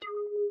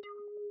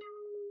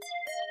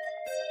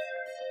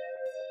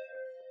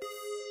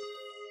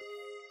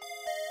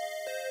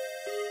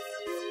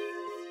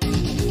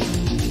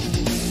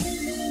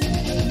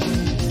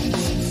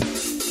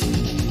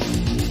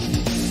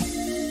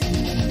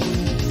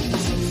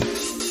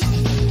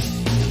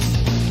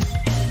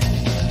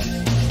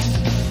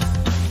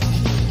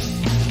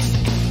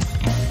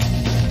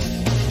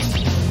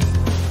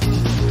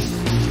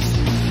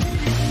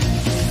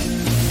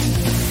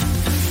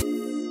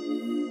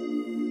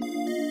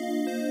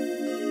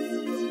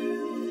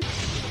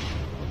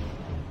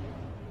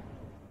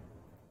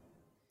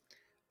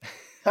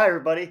Hi,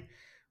 everybody.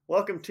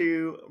 Welcome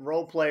to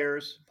Role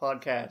Players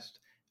Podcast.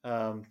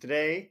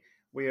 Today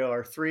we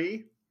are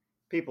three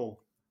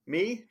people.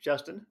 Me,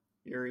 Justin,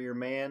 your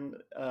man,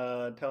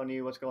 telling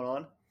you what's going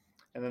on,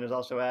 and then there's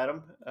also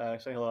Adam.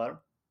 Say hello, Adam.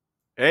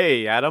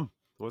 Hey, Adam.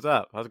 What's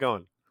up? How's it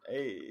going?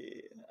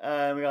 Hey,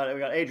 we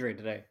got Adrian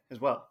today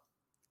as well.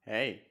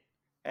 Hey,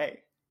 Hey,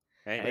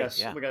 hey, we Hey, got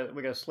yeah. we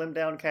got a slim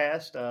down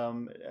cast.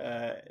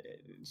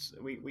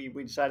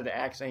 We decided to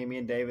axe Amy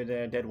and David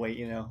dead weight.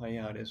 You know how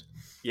it is.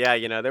 Yeah,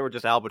 they were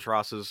just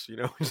albatrosses,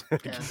 Yeah.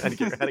 had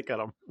to cut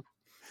them.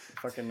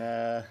 Fucking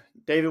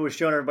David was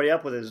showing everybody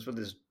up with his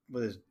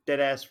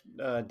dead ass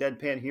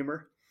deadpan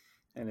humor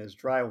and his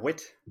dry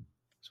wit.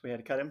 So we had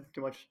to cut him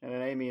too much. And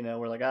then Amy,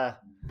 we're like, Yeah,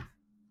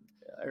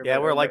 we're like,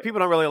 everybody, people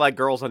don't really like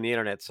girls on the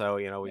internet, so,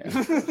 we yeah,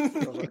 just...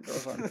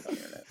 girls aren't on the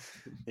internet.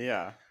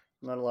 yeah.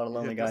 Not a lot of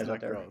lonely guys out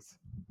there. Girls.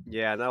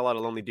 Yeah, not a lot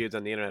of lonely dudes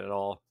on the internet at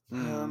all.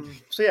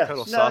 So yeah,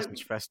 Total so now,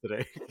 sausage fest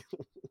today.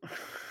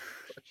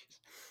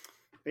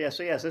 this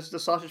is the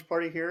sausage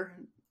party here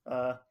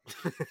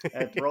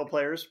at the Role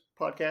Players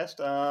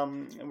Podcast.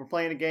 And we're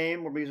playing a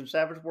game. We're using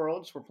Savage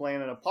Worlds. We're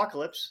playing an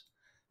apocalypse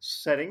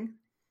setting.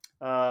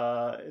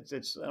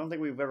 It's. I don't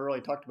think we've ever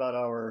really talked about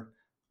our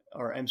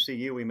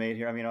MCU we made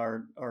here. I mean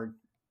our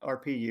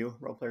RPU,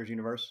 Role Players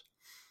Universe.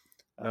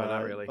 No,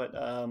 not really. But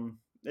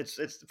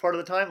it's part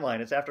of the timeline.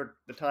 It's after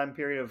the time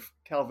period of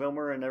Cal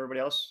Vilmer and everybody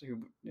else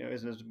who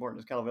isn't as important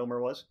as Cal Vilmer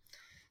was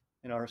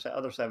in our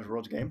other Savage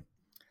Worlds game.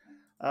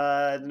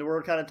 And the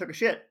world kind of took a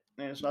shit,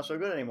 and it's not so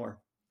good anymore.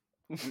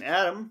 And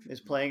Adam is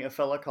playing a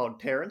fella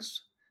called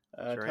Terrence.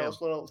 Sure tell am.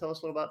 us a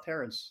little about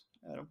Terrence,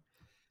 Adam.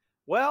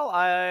 Well,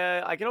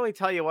 I can only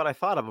tell you what I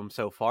thought of him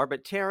so far,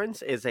 but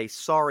Terrans is a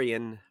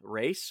Saurian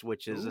race,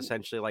 which is Ooh.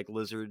 essentially like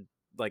lizard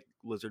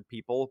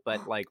people,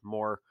 but like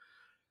more...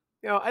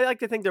 I like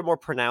to think they're more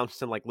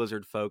pronounced than like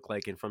lizard folk,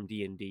 like in from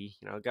D&D.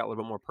 Got a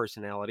little bit more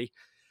personality.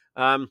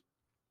 And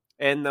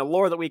the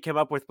lore that we came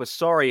up with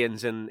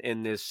Saurians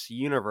in this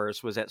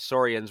universe was that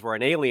Saurians were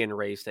an alien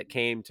race that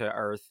came to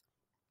Earth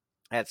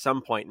at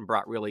some point and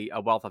brought really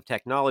a wealth of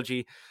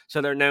technology. So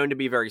they're known to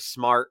be very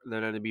smart.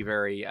 They're known to be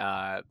very,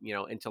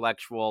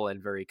 intellectual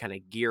and very kind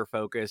of gear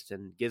focused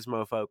and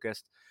gizmo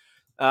focused.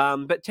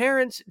 But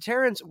Terrence,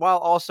 while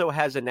also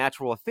has a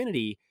natural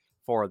affinity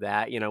for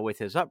that, with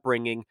his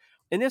upbringing,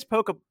 in this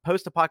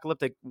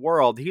post-apocalyptic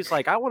world, he's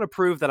like, I want to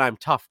prove that I'm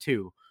tough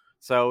too.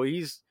 So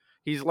he's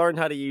learned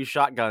how to use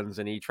shotguns,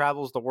 and he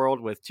travels the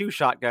world with two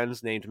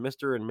shotguns named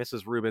Mr. and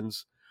Mrs.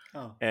 Rubens.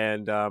 Oh.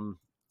 And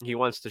he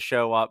wants to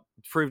show up,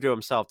 prove to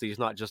himself that he's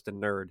not just a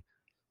nerd.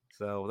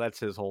 So that's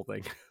his whole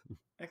thing.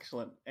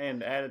 Excellent.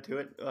 And added to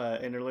it,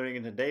 interluding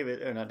into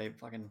David, or not David,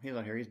 he's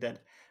not here, he's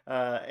dead.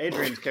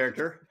 Adrian's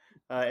character,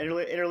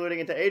 interluding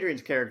into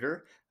Adrian's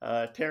character,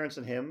 Terrence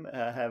and him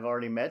have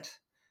already met.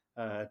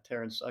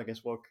 Terrence, I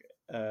guess, woke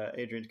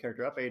Adrian's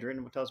character up.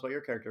 Adrian, tell us about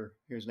your character,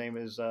 whose name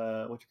is,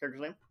 what's your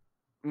character's name?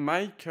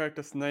 My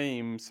character's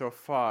name so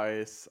far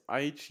is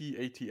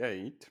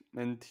IG-88,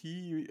 and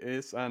he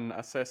is an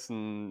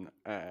assassin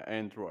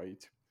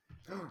android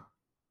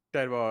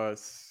that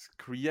was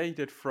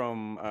created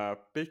from a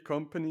big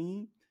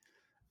company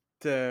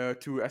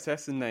to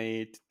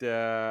assassinate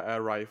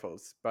their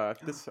rivals.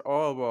 But this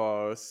all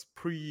was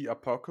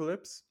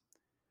pre-apocalypse,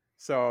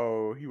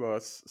 so he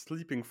was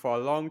sleeping for a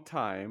long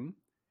time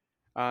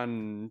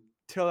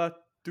until a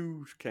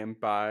dude came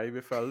by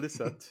with a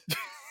lizard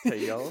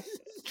tail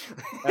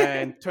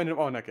and turned him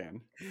on again.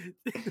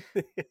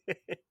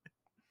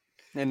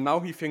 And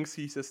now he thinks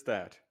he's his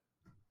dad.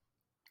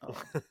 Oh,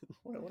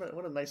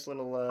 what a nice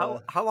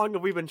little. How long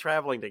have we been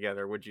traveling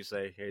together, would you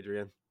say,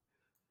 Adrian?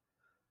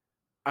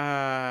 For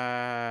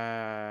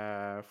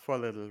a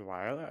little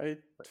while, I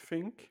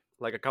think.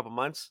 Like a couple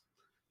months?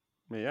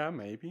 Yeah,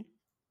 maybe.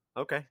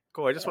 Okay,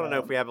 cool. I just want to know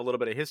if we have a little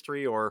bit of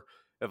history, or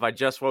if I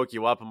just woke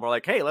you up and we're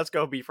like, hey, let's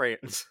go be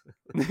friends.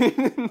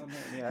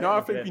 No,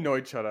 I think we know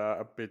each other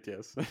a bit,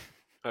 yes.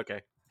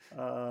 Okay.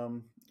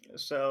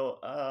 So,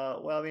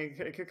 well, I mean,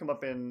 it could come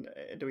up in.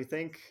 Do we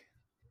think,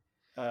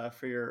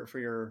 for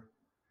your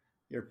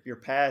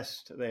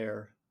past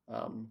there?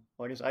 Well,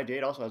 I guess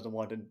IG8 also has the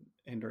wanted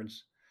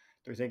hindrance.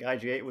 Do we think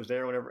IG8 was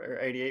there whenever, or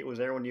 88 was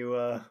there when you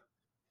attacked?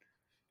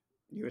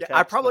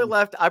 I probably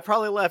left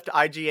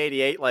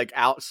IG88 like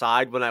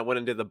outside when I went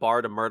into the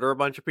bar to murder a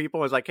bunch of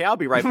people. I was like, hey, I'll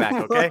be right back,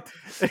 okay?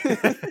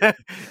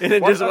 And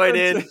then just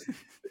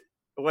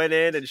went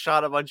in and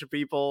shot a bunch of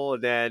people,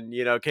 and then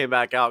came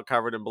back out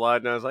covered in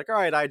blood, and I was like, all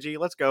right, IG,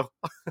 let's go.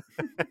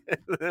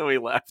 And then we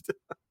left.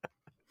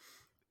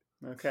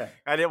 Okay.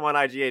 I didn't want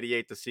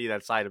IG88 to see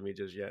that side of me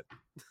just yet.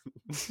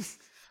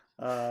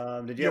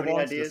 Did you have any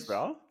ideas? As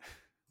well?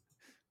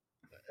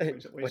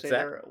 What'd you say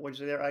there,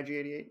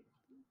 IG88?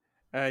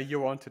 You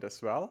want it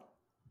as well?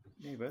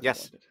 Yeah, you both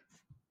Yes. wanted.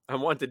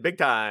 I'm wanted big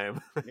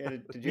time. Yeah,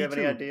 did you have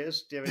any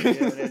ideas? Do you have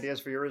any ideas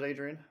for yours,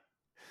 Adrian?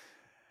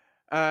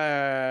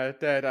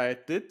 That I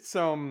did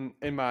some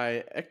in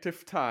my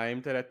active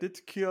time, that I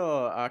did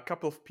kill a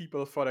couple of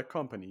people for the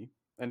company.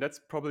 And that's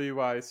probably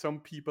why some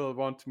people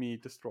want me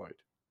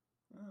destroyed.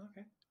 Oh,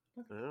 okay.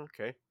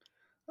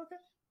 Okay.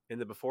 in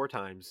the before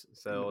times. In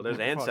the So there's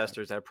before times.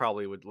 ancestors that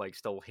probably would like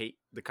still hate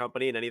the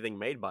company and anything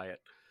made by it.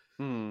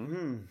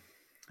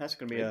 That's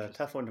going to be a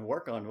tough one to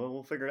work on.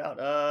 We'll figure it out.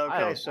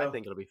 I So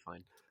think it'll be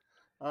fine.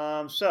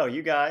 so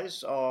you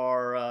guys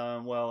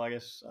are well. I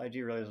guess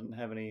IG really doesn't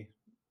have any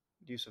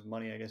use of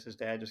money. I guess his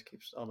dad just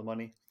keeps all the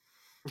money.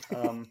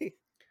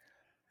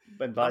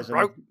 But buys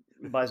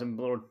him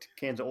little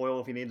cans of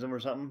oil if he needs them or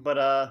something. But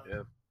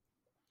yeah.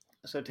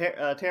 So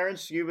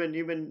Terrence, you've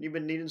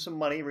been needing some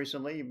money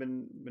recently. You've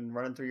been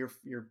running through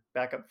your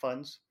backup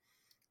funds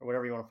or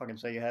whatever you want to fucking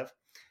say you have.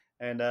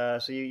 And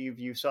so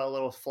you saw a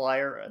little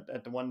flyer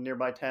at the one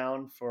nearby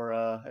town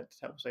for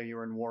say you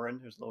were in Warren.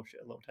 There's a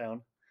little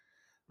town.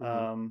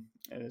 And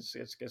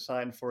it's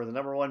assigned for the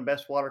number one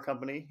best water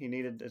company.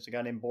 It's a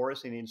guy named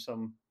Boris. He needs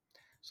some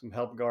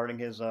help guarding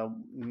his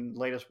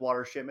latest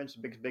water shipments.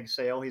 Big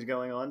sale he's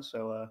going on.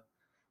 So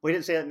we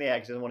didn't say that in the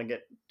act. He doesn't want to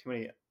get too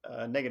many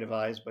negative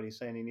eyes, but he's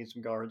saying he needs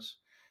some guards.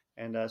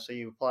 And so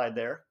you applied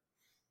there,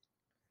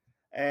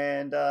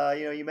 and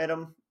you met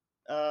him.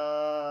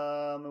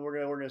 And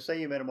we're gonna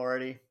say you met him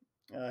already.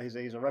 He's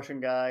a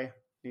Russian guy.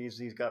 He's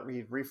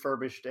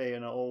refurbished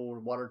an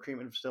old water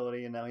treatment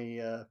facility, and now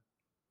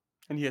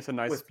and he has a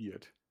nice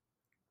beard.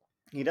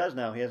 He does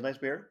now. He has a nice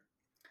beard.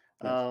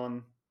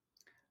 Yes.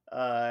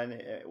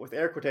 And with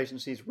air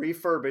quotations, he's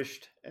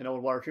refurbished an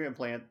old water treatment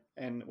plant,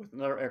 and with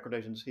another air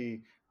quotations,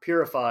 he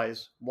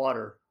purifies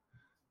water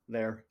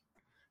there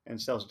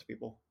and sells it to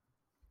people.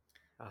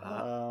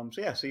 So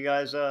you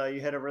guys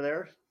you head over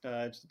there.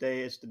 It's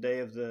the day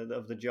of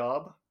the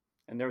job,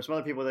 and there were some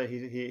other people that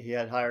he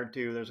had hired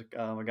too. There's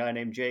a guy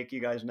named Jake. You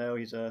guys know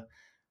he's a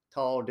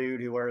tall dude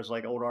who wears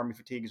like old army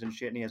fatigues and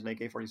shit, and he has an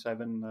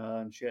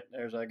AK-47 and shit.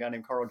 There's a guy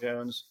named Carl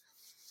Jones.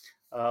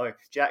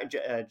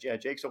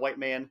 Jake's a white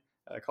man.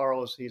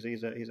 Carl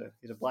he's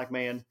a black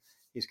man.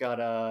 He's got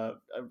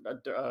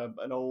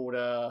an old.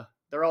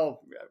 They're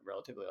all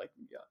relatively like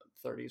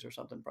 30s or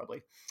something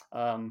probably.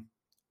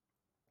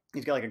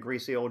 He's got like a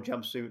greasy old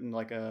jumpsuit and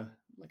like a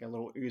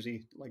little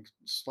Uzi like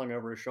slung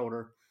over his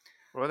shoulder.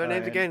 What are their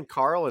names again?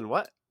 Carl and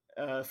what?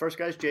 First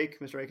guy's Jake,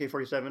 Mr.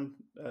 AK-47,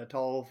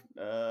 tall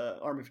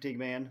army fatigue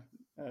man,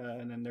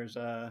 and then there's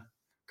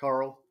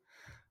Carl,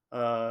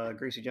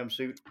 greasy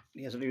jumpsuit.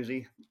 He has an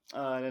Uzi,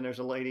 and then there's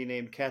a lady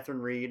named Catherine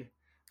Reed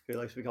who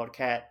likes to be called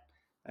Cat,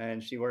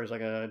 and she wears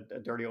like a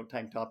dirty old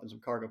tank top and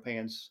some cargo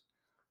pants,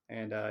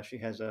 and she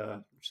has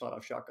a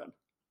sawed-off shotgun.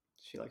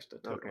 She likes to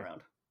tote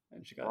around,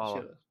 and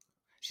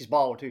she's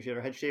bald too. She had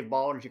her head shaved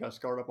bald, and she got a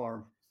scarred up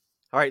arm.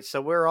 All right,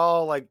 so we're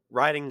all like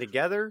riding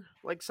together,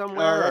 like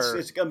somewhere.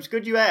 It's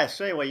good you asked.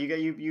 So anyway,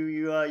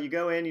 you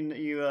go in and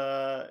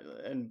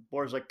and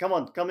Boris like,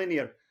 come in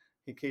here.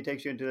 He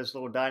takes you into this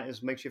little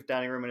this makeshift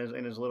dining room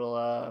in his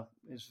little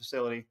his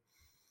facility,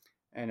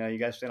 and you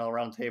guys stand all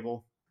around the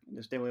table in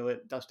this dimly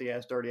lit,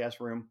 dirty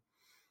ass room.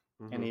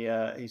 And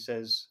he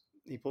says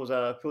he pulls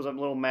up a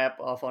little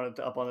map up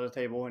onto the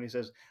table, and he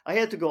says, I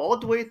had to go all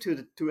the way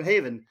to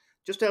Haven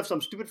just to have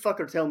some stupid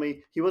fucker tell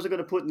me he wasn't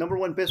going to put number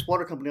one best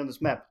water company on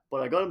this map,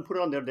 but I got him to put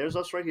it on there. There's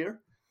us right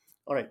here.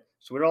 All right,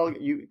 so we're all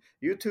you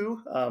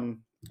two,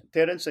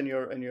 Terrence and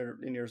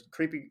your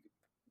creepy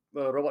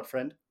robot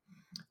friend.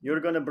 You're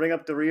going to bring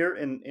up the rear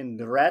in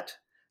the Rat.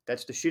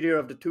 That's the shittier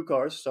of the two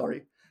cars.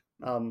 Sorry,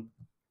 but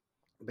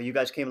you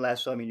guys came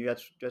last, so I mean,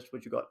 that's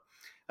what you got.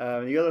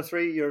 The other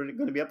three, you're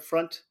going to be up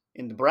front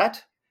in the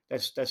Brat.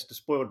 That's the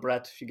spoiled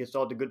brat. She gets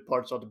all the good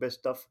parts, all the best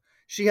stuff.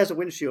 She has a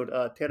windshield.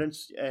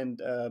 Terrence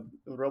and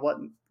Robot,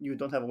 you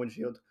don't have a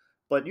windshield.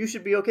 But you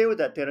should be okay with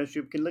that, Terrence.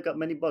 You can lick up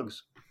many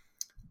bugs.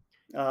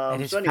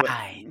 That is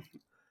fine.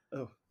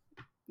 Oh,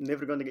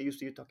 never going to get used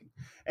to you talking.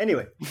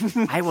 Anyway.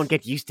 I won't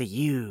get used to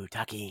you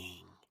talking.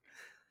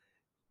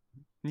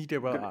 Neither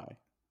will I.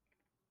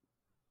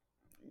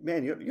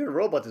 Man, your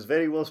robot is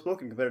very well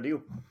spoken compared to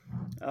you.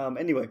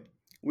 Anyway,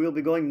 we'll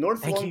be going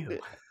north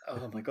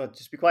Oh my God,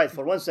 just be quiet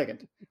for 1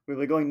 second. We'll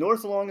be going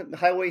north along the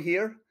highway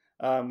here.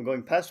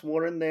 Going past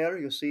Warren there,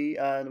 you'll see,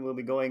 and we'll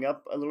be going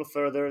up a little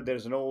further.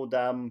 There's an old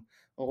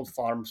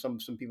farm. Some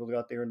people go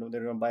out there and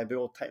they're going to buy a big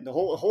old tank. The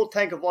whole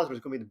tank of water is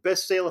going to be the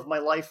best sale of my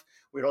life.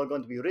 We're all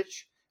going to be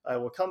rich.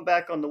 We'll come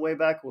back on the way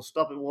back. We'll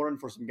stop at Warren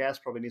for some gas.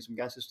 Probably need some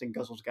gas. This thing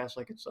guzzles gas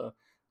like it's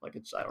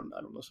I don't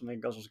know, something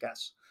guzzles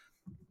gas.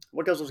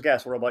 What guzzles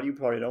gas, Robot? You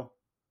probably know.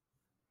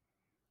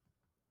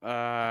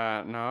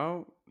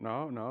 No.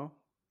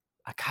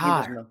 A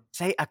car.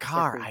 Say a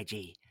car,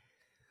 IG.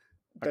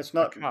 That's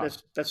not.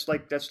 That's the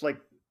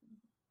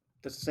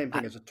same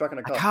thing as a truck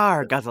and a car. A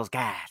car guzzles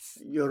gas.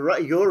 You're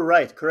right. You're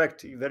right.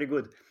 Correct. Very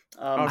good.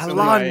 So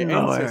my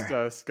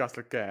ancestors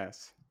guzzle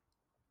gas.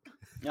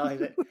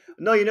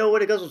 No, you know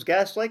what it guzzles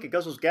gas like? It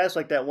guzzles gas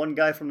like that one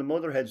guy from the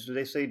Motorheads who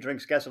they say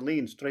drinks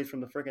gasoline straight from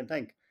the freaking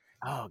tank.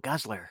 Oh,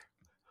 Guzzler.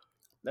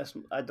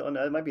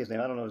 That might be his name.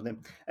 I don't know his name.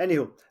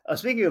 Anywho,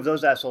 speaking of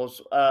those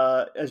assholes,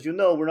 as you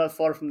know, we're not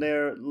far from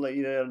their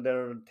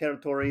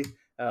territory,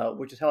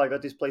 which is how I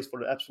got this place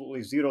for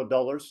absolutely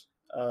 $0.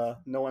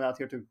 No one out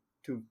here to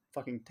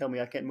fucking tell me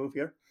I can't move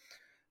here.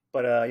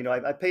 But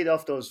I paid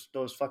off those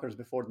fuckers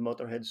before the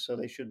Motorheads, so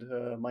they should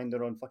mind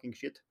their own fucking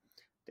shit.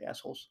 the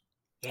assholes.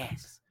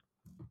 Yes.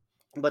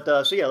 But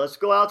so yeah, let's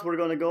go out. We're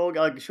gonna go.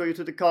 I'll show you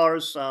to the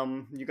cars.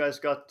 You guys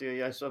got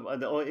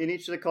in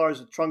each of the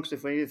cars, the trunks.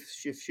 If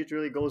shit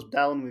really goes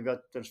down,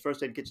 there's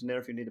first aid kits in there.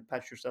 If you need to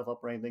patch yourself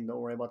up or anything, don't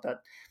worry about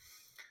that.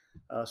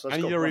 So let's I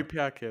go. need a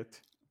repair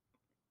kit.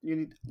 You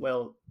need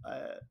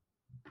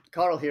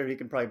Carl here. He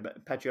can probably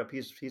patch you up.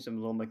 He's a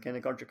little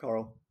mechanic, aren't you,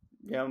 Carl?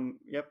 Yeah.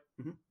 Yep.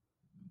 Mm-hmm.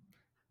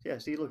 Yeah.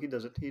 See, look, he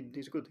does it.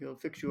 He's good. He'll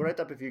fix you right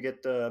up if you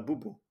get boo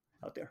boo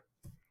out there.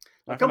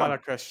 I have come another on.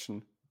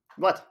 question.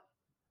 What?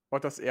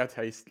 What does air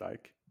taste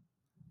like?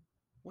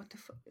 What the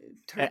fuck?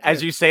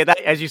 As you say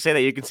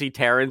that, you can see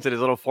Terrence and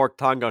his little forked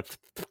tongue going.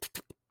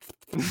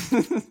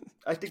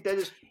 I think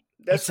that's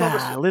It's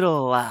a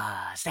little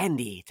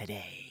sandy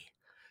today.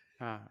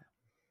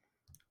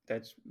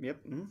 That's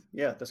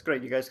yeah, that's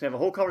great. You guys can have a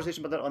whole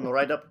conversation about that on the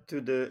ride up to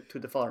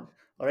the farm.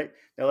 All right,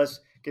 now let's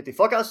get the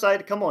fuck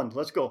outside. Come on,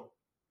 let's go.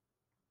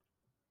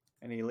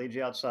 And he leads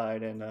you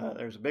outside, and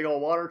there's a big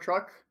old water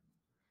truck,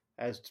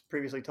 as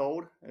previously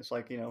told. It's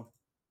like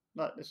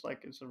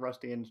it's a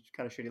rusty and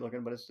kind of shitty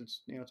looking, but it's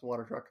it's a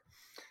water truck.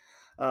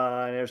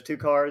 And there's two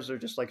cars. They're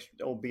just like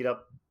old beat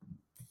up,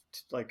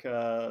 like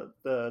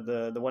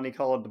the one he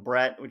called the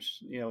Brat, which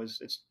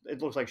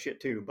it looks like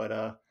shit too,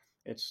 but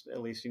it's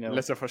at least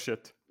less of a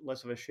shit.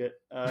 It's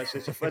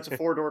a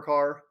 4-door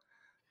car,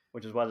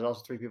 which is why there's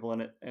also 3 people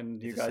in it.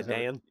 And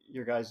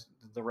your guys,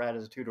 the Rat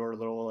is a 2-door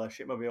little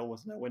shitmobile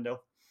with no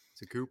window.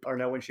 It's a coupe or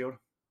no windshield.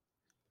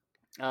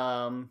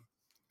 And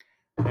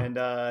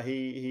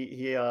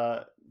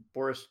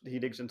Boris, he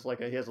digs into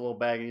he has a little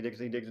bag and he digs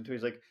into.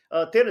 He's like,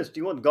 Terrence, do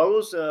you want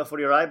goggles for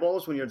your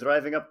eyeballs when you're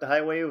driving up the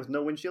highway with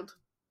no windshield?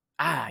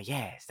 Ah,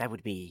 yes, that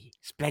would be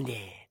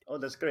splendid. Oh,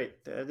 that's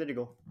great. There you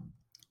go.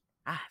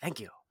 Ah, thank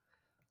you.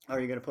 Are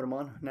you gonna put them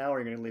on now, or are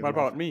you gonna leave? What them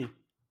about off? me?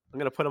 I'm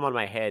gonna put them on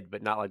my head,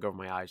 but not over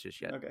my eyes just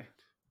yet. Okay.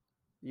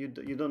 You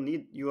don't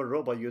need. You're a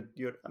robot.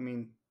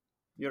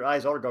 Your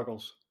eyes are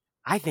goggles.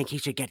 I think he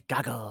should get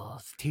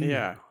goggles too.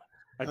 Yeah,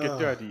 I get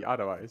dirty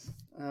otherwise.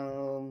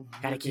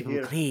 Gotta keep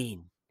them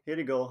clean. Here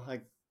you go.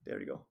 There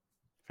you go.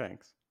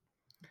 Thanks.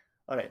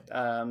 All right.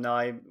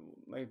 Now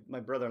my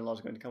brother-in-law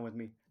is going to come with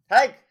me.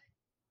 Hank,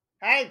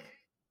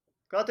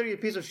 go out there, you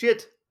piece of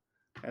shit.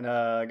 And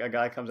a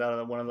guy comes out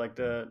of one of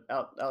the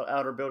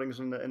outer buildings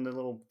in the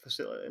little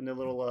facility, in the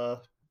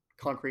little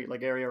concrete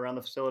area around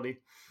the facility.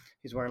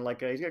 He's wearing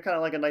he's got kind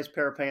of a nice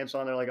pair of pants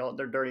on.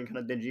 They're dirty and kind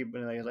of dingy,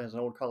 but he has an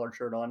old collared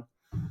shirt on.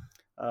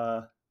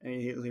 And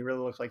he really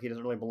looks like he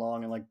doesn't really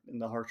belong in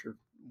the harsher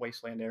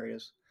wasteland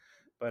areas.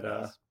 But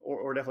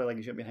or definitely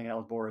he shouldn't be hanging out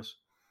with Boris,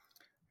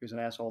 who's an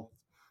asshole.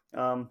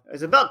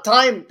 It's about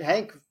time,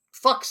 Hank.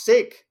 Fuck's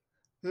sake.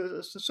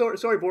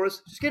 Sorry,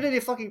 Boris. Just get in the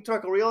fucking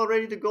truck. Are we all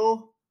ready to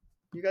go?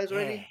 You guys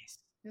ready?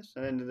 Yes.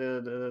 And then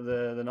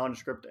the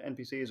nondescript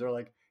NPCs are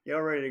like, yeah,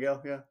 we're ready to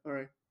go. Yeah, all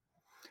right.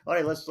 All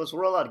right, let's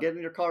roll out. Get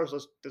in your cars.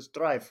 Let's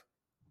drive.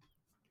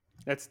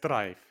 Let's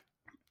drive.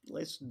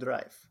 Let's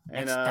drive.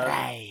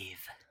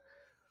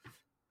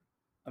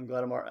 I'm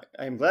glad I'm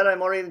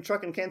already in the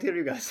truck and can't hear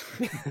you guys.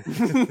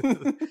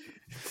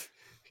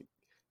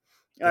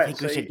 I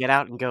think we should get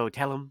out and go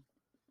tell him.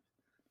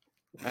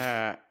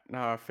 No,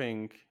 I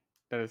think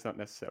that is not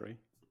necessary.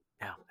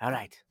 No. All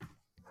right,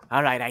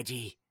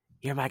 IG.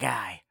 You're my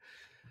guy.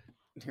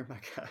 You're my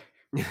guy.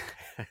 Do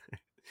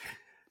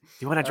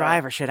you want to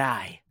drive or should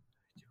I?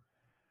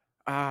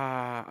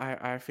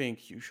 I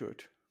think you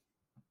should.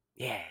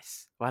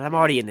 Yes. Well, I'm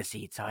already in the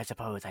seat, so I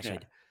suppose I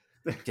should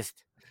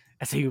just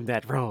assume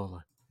that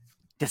role.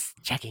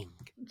 Just checking.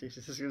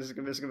 Jesus, this is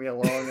gonna be a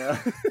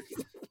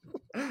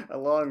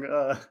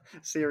long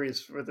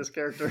series with this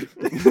character.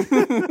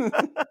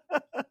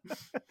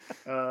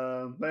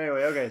 But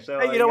anyway, okay. So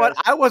hey, you know what?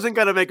 I wasn't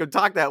gonna make him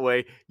talk that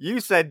way. You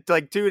said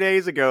 2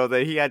 days ago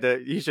that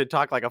he should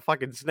talk like a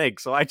fucking snake,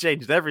 so I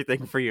changed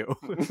everything for you.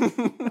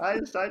 I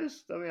just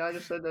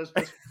said that's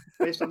just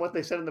based on what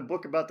they said in the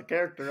book about the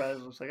character. I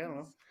was just like, I don't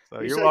know.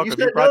 So you're welcome.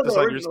 You brought this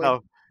on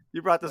yourself.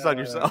 You brought this on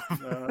yourself.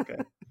 Okay.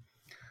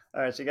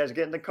 All right, so you guys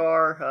get in the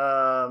car.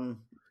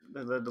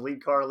 The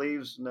lead car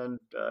leaves, and then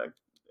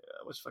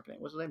what's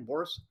his name?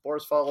 Boris.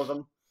 Boris follows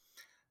them,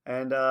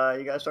 and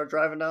you guys start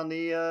driving down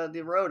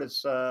the road.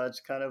 It's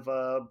kind of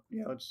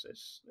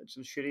it's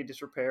in shitty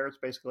disrepair. It's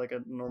basically like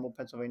a normal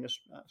Pennsylvania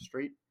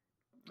street.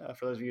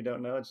 For those of you who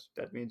don't know,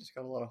 that means it's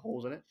got a lot of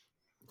holes in it.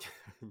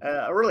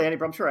 Really,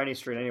 I'm sure any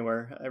street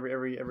anywhere,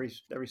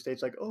 every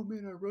state's like, oh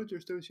man, our roads are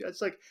so shit.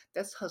 It's like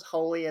that's as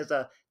holy as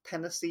a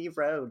Tennessee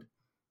road.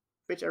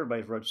 Bitch,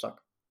 everybody's roads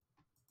suck.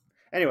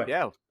 Anyway,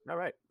 yeah, all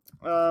right.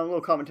 A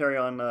little commentary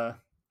on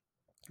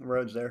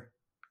roads there.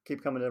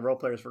 Keep coming to role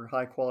players for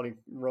high quality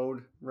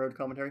road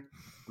commentary.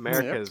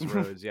 America's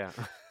roads, yeah.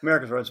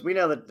 America's roads. We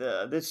know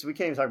that we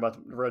can't even talk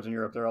about the roads in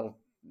Europe. They're all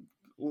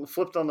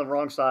flipped on the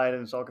wrong side,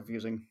 and it's all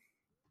confusing.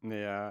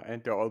 Yeah,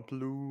 and they're all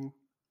blue.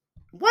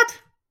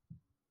 What?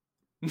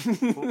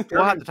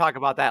 We'll have to talk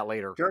about that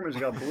later. Germans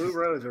got blue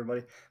roads,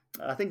 everybody.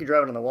 I think you're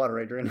driving on the water,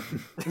 Adrian.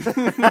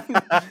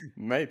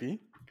 Maybe.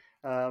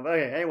 But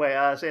okay, anyway,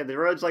 so yeah, the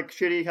road's like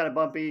shitty, kind of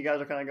bumpy. You guys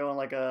are kind of going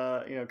like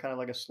a, kind of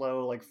like a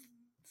slow, like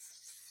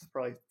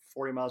probably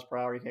 40 miles per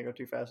hour. You can't go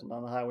too fast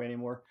on the highway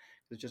anymore.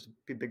 It's just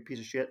a big piece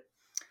of shit.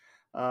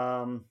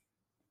 So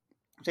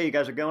you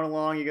guys are going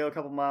along. You go a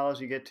couple miles.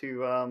 You get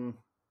to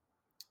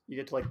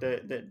like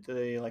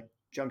the like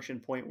junction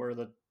point where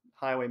the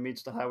highway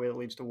meets the highway that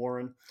leads to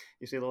Warren.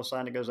 You see a little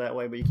sign that goes that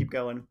way, but you keep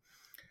going.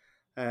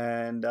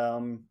 And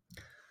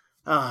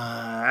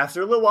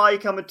after a little while, you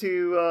come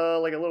into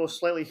like a little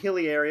slightly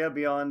hilly area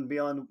beyond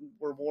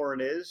where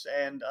Warren is,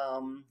 and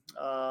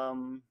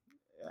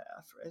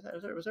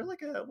was there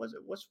like a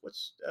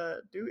what's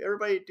do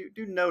everybody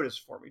do notice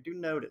for me? Do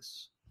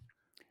notice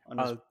on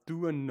this. I'll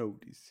do a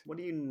notice. What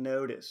do you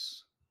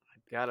notice?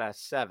 Got a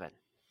 7.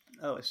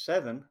 Oh, a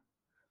 7.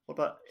 What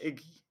about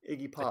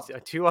Iggy Pop? A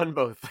 2 on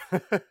both.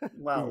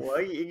 Wow, well,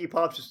 Iggy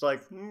Pop's just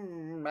like I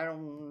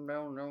don't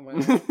know.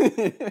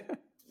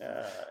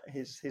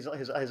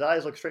 His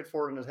eyes look straight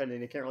forward in his head,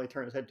 and he can't really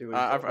turn his head to it.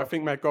 I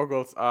think my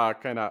goggles are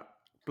kind of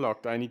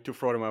blocked. I need to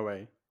throw them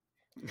away.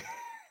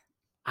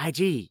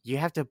 IG, you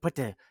have to put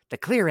the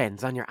clear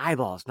ends on your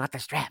eyeballs, not the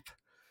strap.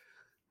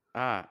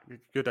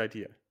 Good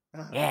idea.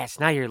 Yes,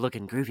 now you're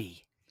looking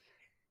groovy.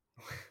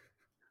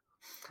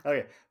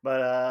 Okay,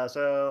 but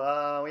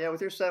so yeah,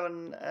 with your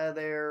 7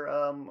 there,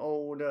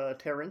 old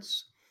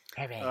Terrence.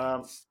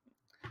 Terrence.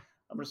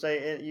 I'm gonna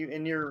say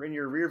in your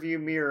rear view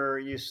mirror,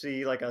 you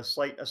see like a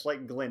slight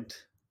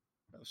glint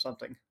of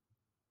something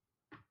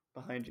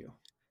behind you.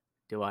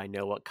 Do I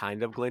know what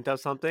kind of glint of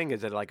something?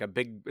 Is it like a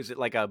big? Is it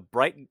like a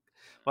bright?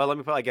 Well, let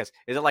me put. I guess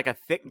is it like a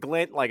thick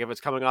glint, like if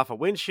it's coming off a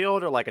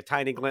windshield, or like a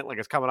tiny glint, like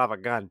it's coming off a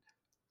gun?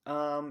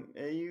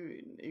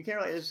 You can't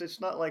really.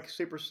 It's not like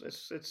super.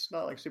 It's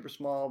not like super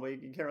small,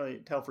 but you can't really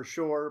tell for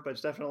sure. But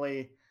it's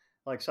definitely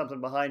like something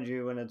behind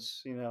you, and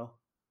it's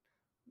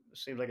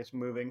seems like it's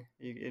moving.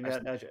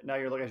 Now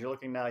you're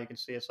looking now, you can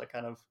see it's like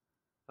kind of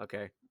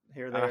okay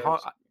here there.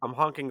 I'm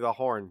honking the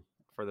horn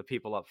for the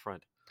people up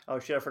front. Oh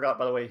shit! I forgot.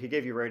 By the way, he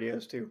gave you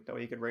radios too. That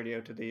way you could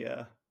radio to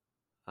the.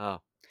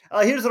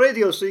 Here's the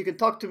radio, so you can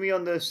talk to me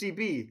on the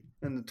CB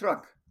in the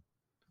truck.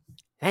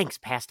 Thanks,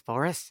 Past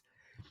Forest.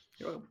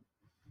 You're welcome.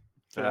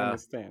 I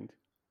understand.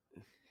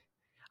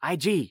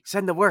 IG,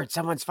 send the word.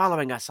 Someone's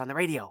following us on the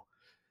radio.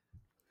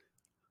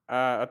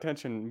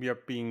 Attention, we are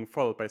being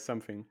followed by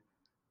something.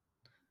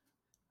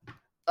 You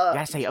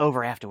gotta say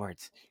over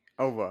afterwards.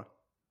 Over.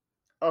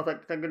 Oh,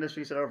 thank goodness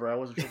you said over. I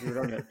wasn't sure if you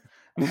were done yet.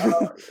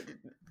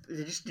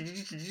 Did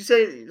you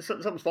say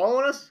something's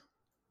following us?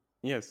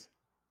 Yes.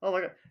 Oh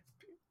my god.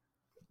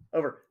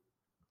 Over.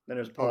 Then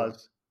there's a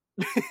pause.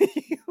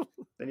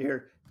 Then you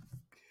hear,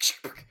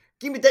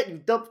 "Give me that, you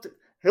dumped.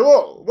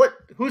 Hello, what?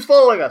 Who's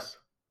following us?"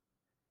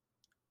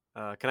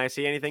 Can I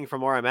see anything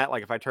from where I'm at?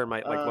 Like if I turn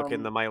my look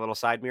in my little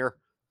side mirror.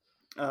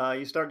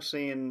 You start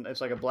seeing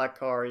it's like a black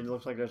car. It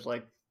looks like there's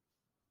like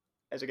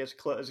as it gets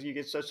close, as you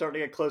get starting to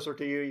get closer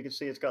to you, you can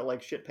see it's got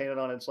like shit painted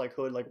on its like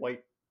hood, like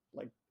white,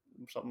 like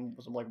some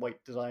like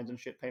white designs and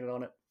shit painted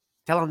on it.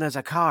 Tell them there's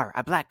a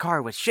black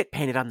car with shit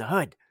painted on the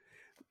hood.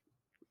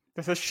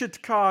 There's a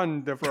shit car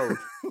on the road.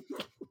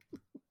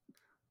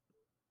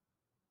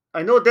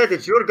 I know that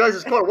it's your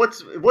guys' car.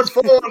 What's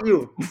following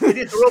you?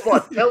 Idiot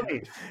robot, tell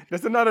me.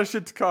 There's another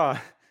shit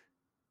car.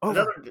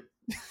 Over.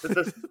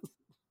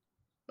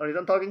 Are you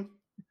done talking?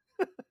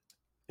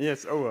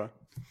 Yes, over.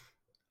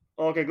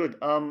 Okay, good.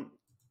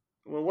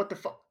 Well, what the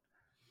fuck?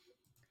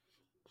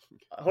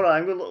 Hold on,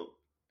 I'm gonna.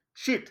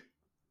 Shit,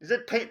 is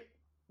that paint?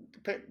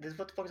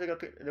 What the fuck is I got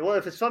paint? Well,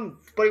 if it's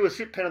somebody with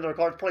shit paint on their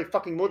car, it's probably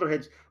fucking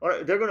motorheads.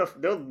 Or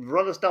they'll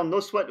run us down no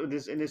sweat with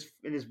this in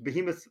this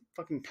behemoth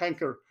fucking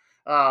tanker.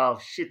 Oh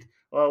shit.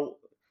 Well,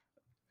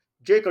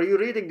 Jake, are you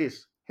reading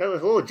this?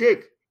 Hello,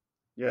 Jake.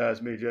 Yeah,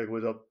 it's me, Jake.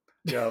 What's up?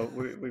 Yeah,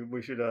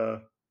 we should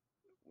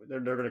they're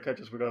gonna catch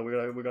us. We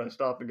gotta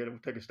stop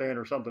and take a stand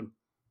or something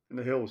in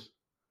the hills.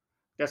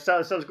 That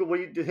sounds good. What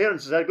you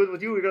Terrence, is that good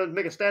with you? We're gonna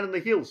make a stand in the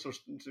hills, so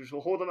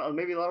hold them out.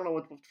 Maybe I don't know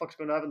what the fuck's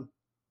gonna happen.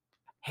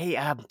 Hey,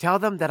 tell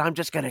them that I'm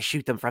just gonna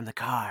shoot them from the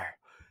car.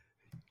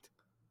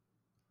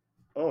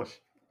 Oh,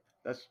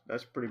 that's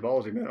pretty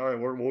ballsy, man. All right,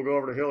 we'll go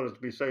over the hill just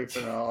to be safe,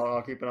 and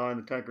I'll keep an eye on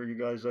the tanker. You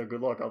guys, good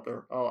luck out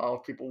there.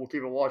 We'll keep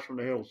a watch from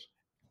the hills.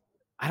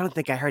 I don't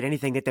think I heard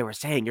anything that they were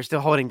saying. You're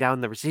still holding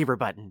down the receiver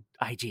button,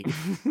 IG.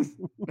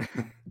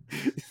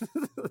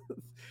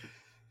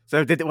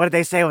 So what did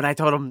they say when I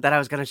told them that I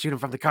was going to shoot them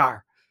from the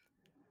car?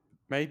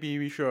 Maybe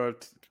we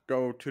should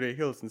go to the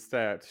hills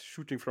instead.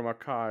 Shooting from a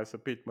car is a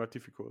bit more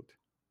difficult.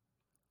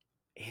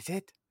 Is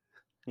it?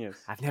 Yes.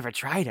 I've never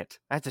tried it.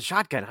 That's a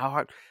shotgun.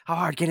 How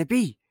hard can it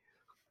be?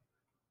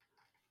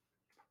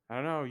 I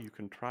don't know. You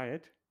can try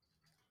it.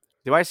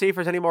 Do I see if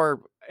there's anyone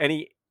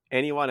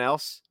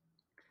else?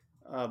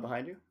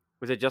 Behind you?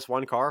 Was it just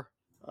one car?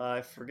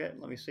 I forget.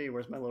 Let me see.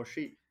 Where's my little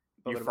sheet?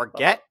 You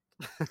forget?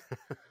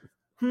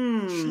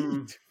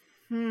 Sheet.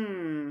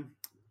 Yeah,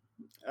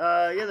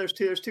 there's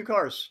two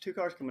cars. Two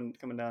cars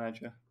coming down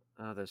at you.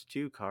 Oh, there's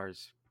 2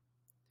 cars.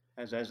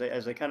 As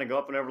they kind of go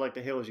up and over like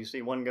the hills, you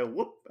see one go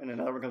whoop, and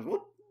another one comes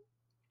whoop.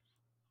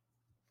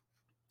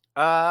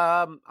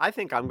 I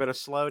think I'm gonna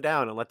slow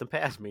down and let them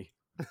pass me,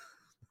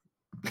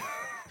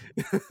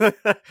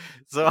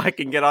 so I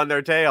can get on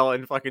their tail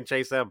and fucking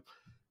chase them.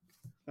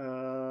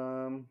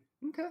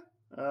 Okay.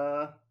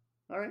 All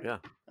right. Yeah,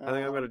 I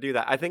think I'm gonna do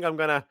that. I think I'm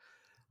gonna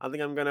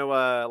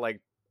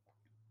like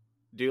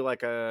do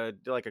like a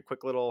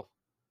quick little.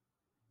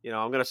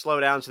 I'm gonna slow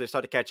down so they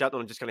start to catch up.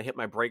 And I'm just gonna hit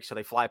my brakes so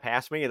they fly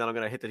past me, and then I'm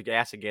gonna hit the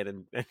gas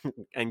again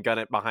and gun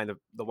it behind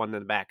the one in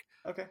the back.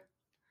 Okay.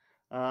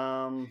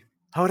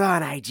 Hold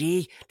on,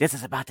 IG. This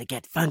is about to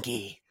get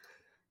funky.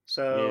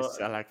 So Yes,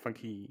 I like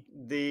funky.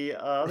 the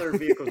other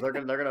vehicles they're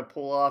gonna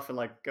pull off and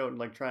like go and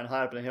like try and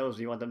hide up in the hills.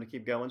 Do you want them to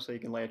keep going so you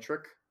can lay a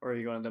trick, or are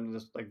you want them to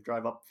just like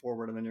drive up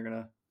forward and then you're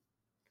gonna?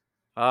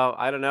 Oh,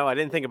 I don't know. I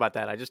didn't think about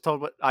that. I just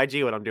told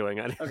IG what I'm doing.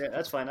 Okay,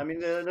 that's fine. I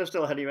mean, they're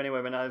still ahead of you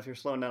anyway, but not if you're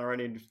slowing down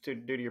already due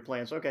to your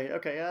plans. Okay.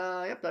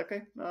 Yep.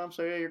 Okay.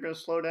 So yeah, you're gonna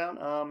slow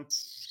down.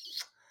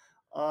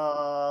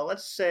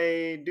 Let's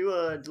say do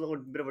a little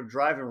bit of a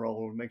driving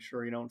roll to make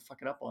sure you don't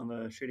fuck it up on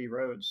the shitty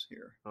roads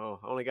here. Oh,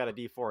 I only got a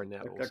D4 in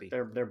that. We'll see.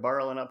 They're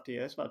barreling up to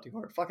you. It's not too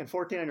hard. Fucking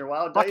 14 on your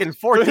wild Fucking dice.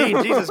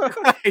 14, Jesus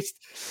Christ!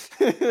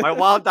 My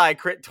wild die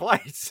crit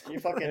twice. You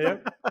fucking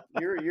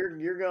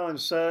you're going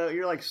so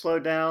you're like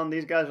slowed down.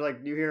 These guys are like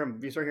you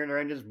start hearing their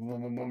engines,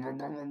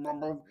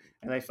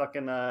 and they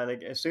fucking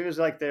as soon as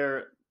like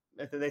they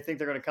think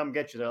they're gonna come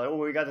get you, they're like, oh,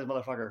 we got this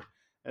motherfucker.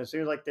 And as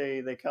soon as like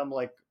they come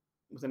like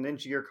within an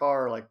inch of your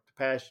car, like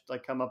past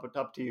like come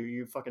up to you,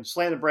 you fucking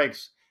slam the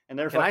brakes, and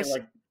they're like,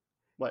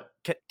 what?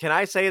 Can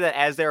I say that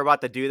as they're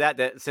about to do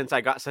that since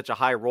I got such a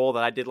high roll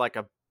that I did like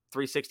a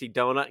 360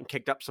 donut and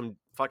kicked up some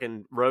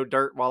fucking road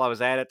dirt while I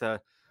was at it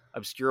to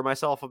obscure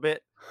myself a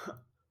bit?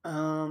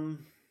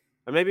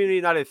 Or maybe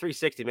not a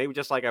 360. Maybe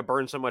just like I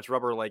burned so much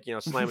rubber, like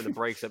slamming the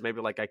brakes that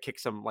maybe like I kicked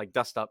some like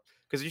dust up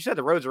because you said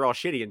the roads are all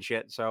shitty and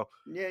shit. So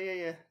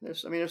yeah. There's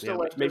still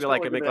maybe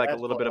like I make like a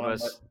little bit of a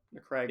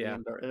craggy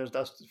and there's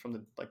dust from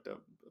the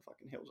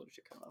fucking hills and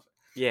shit coming off it.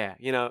 Yeah,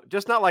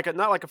 just not like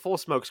a full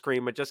smoke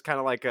screen, but just kind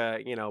of like a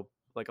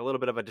like a little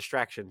bit of a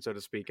distraction, so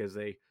to speak, as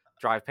they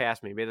drive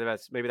past me. Maybe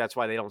that's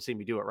why they don't see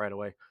me do it right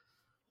away.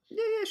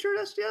 Yeah, sure.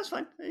 That's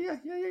fine. Yeah.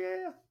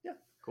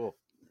 Cool.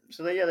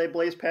 So they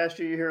blaze past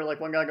you. You hear like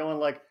one guy going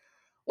like,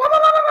 "Whoa, whoa,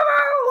 whoa,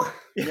 whoa, whoa!"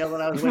 yelling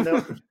out his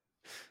window.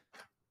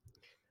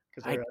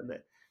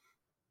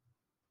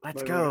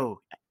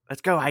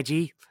 Let's go,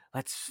 IG.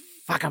 Let's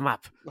fuck them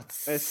up.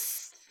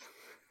 As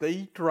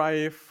they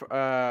drive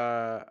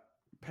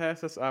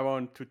past us, I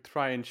want to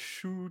try and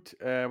shoot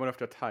one of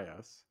their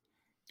tires.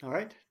 All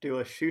right, do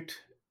a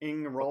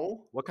shooting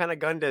roll. What kind of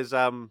gun does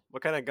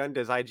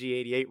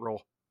IG-88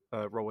 roll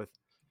with?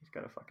 He's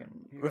got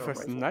a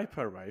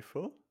sniper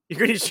rifle. You're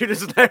gonna shoot a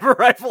sniper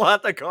rifle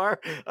at the car?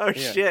 Oh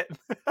yeah. Shit!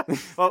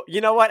 Well, you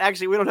know what?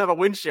 Actually, we don't have a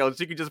windshield,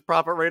 so you can just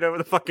prop it right over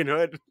the fucking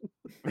hood.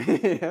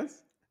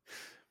 Yes.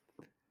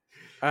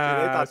 They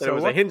thought that it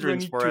was a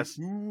hindrance for us.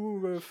 Do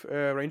with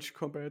range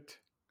combat?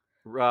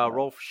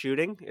 Roll for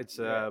shooting. It's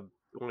one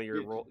of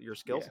your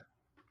skills.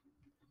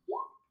 Yeah.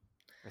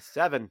 A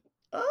 7.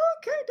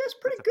 Okay, that's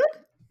pretty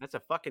good. That's a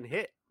fucking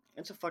hit.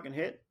 It's a fucking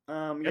hit. You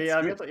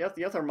have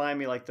to remind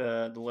me like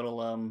the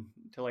little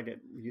until I get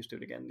used to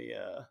it again.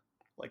 The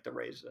like the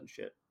raises and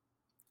shit.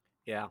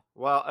 Yeah.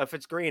 Well, if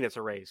it's green, it's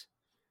a raise.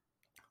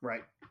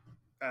 Right.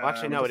 Well,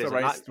 actually, no, it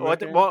isn't.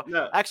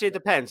 No. Actually, it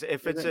depends.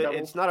 If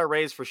it's not a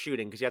raise for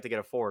shooting because you have to get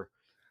a 4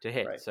 to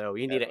hit, right. So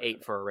you need an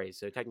 8 for a raise.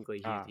 So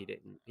technically, he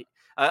didn't.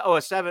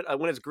 A 7.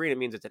 When it's green, it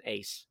means it's an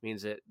ace. It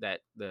means that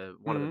the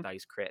one of the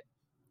dice crit.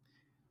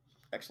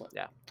 Excellent.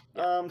 Yeah.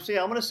 So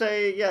I'm gonna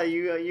say do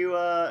you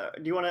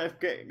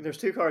want to? There's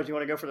 2 cards. You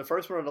want to go for the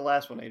first one or the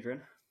last one,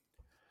 Adrian?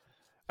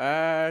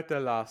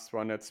 The last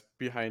one. That's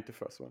behind the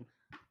first one.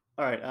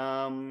 All right.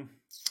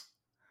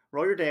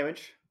 Roll your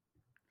damage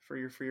for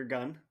your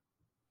gun.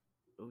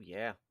 Oh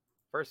yeah.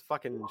 First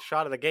fucking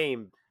shot of the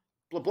game.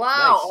 Blah blah.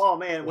 Nice. Oh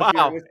man.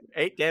 Wow.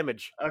 8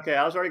 damage. Okay,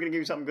 I was already gonna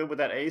give you something good with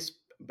that ace.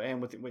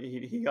 And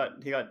he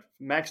got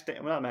max.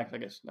 Well, not max. I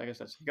guess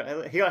that's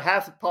he got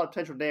half the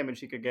potential damage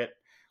he could get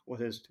with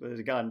his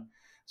gun.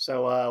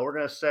 So we're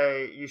gonna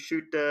say you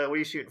shoot. What do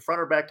you shoot?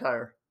 Front or back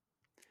tire?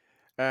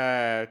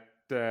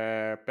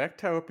 The back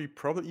tire would be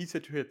probably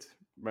easier to hit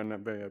when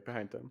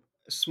behind them.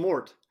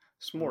 Smart.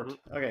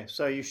 Mm-hmm. Okay,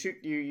 so you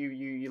shoot.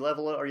 You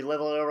level it, or you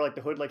level it over like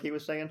the hood, like he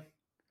was saying.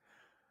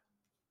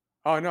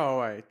 Oh no!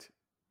 Wait.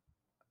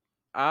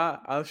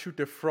 I'll shoot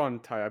the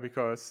front tire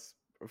because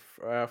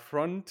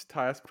front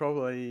tires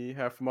probably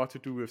have more to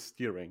do with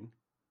steering.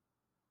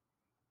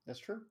 That's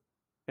true.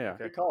 Yeah.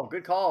 Good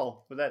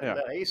call with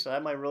that ace.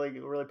 That might really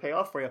pay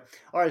off for you.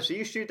 All right, so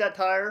you shoot that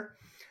tire,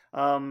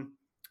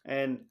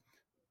 and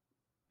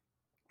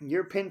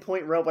your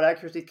pinpoint robot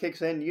accuracy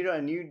kicks in.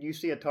 You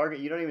see a target.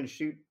 You don't even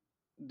shoot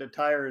the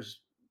tires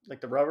like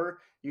the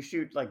rubber. You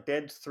shoot like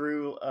dead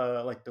through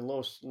like the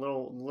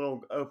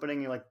little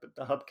opening, like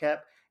the hubcap,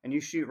 and you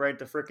shoot right at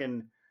the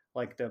frickin'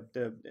 like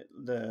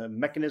the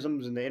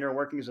mechanisms and the inner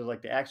workings of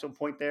like the axle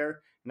point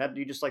there, and that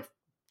you just like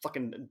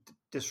fucking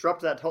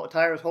disrupt that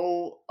tire's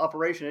whole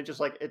operation. It just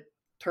like it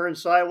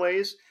turns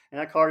sideways, and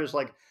that car just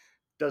like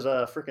does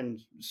a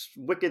freaking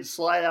wicked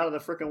slide out of the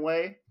freaking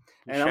way,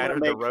 and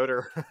Shattered the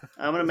rotor.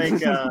 I'm gonna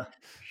make.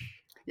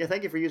 Yeah,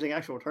 thank you for using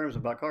actual terms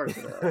about cars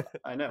that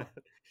I know.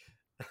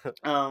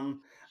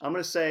 I'm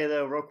gonna say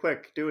though, real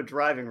quick, do a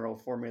driving roll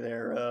for me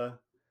there.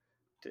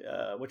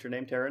 What's your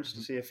name, Terrence?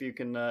 To see if you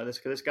can.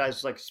 This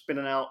guy's like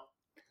spinning out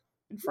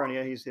in front of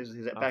you. His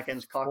back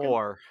end's cocking.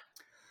 4.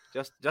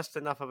 Just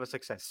enough of a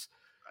success.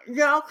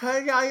 Yeah.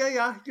 Okay.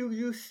 Yeah.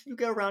 You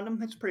get around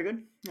him. It's pretty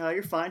good.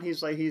 You're fine. You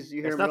hear It's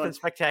him nothing going,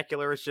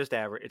 spectacular. It's just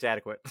average. It's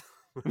adequate.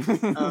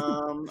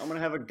 I'm gonna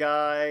have a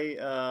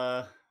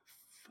guy.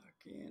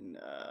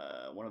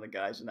 One of the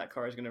guys in that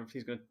car he's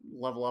gonna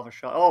level off a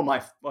shot. Oh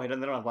my! Oh, they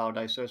don't have wild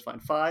dice, so it's fine.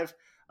 5.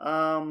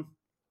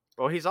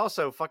 Well, he's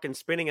also fucking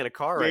spinning in a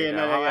car right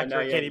now. How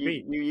accurate can he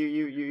be?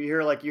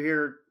 You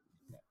hear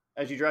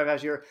as you drive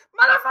past, you hear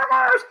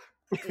motherfuckers.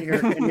 You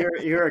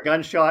hear a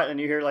gunshot, and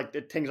you hear like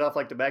it tings off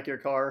like the back of your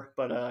car,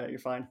 but you're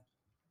fine.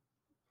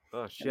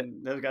 Oh shit!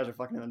 And those guys are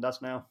fucking in the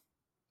dust now.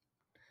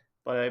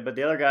 But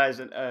the other guys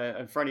in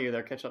front of you,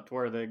 they're catching up to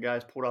where the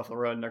guys pulled off the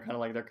road, and they're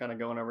kind of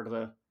going over to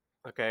the.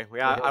 Okay,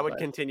 yeah, I would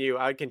continue.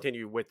 I would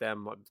continue with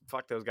them.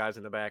 Fuck those guys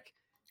in the back.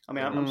 I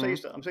mean, I'm so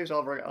used to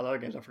all of our other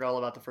games. I forgot all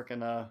about the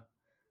freaking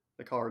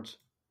the cards.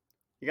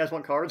 You guys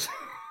want cards?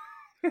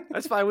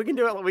 That's fine. We can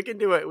do it. We can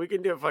do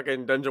it.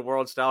 Fucking Dungeon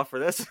World style for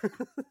this.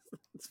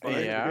 It's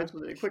fine. Yeah. It's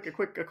a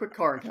quick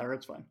car encounter.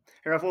 It's fine.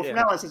 Here, from Yeah.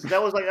 now on, since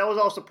that was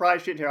all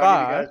surprise shit. Here,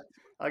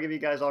 I'll give you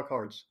guys all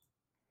cards.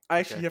 I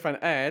actually have an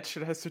edge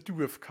that has to do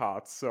with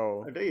cards.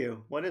 So. Oh, do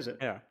you? What is it?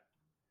 Yeah.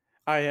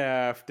 I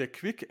have the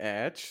quick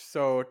edge,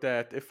 so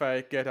that if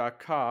I get a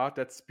card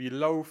that's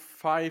below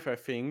 5, I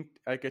think,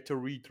 I get to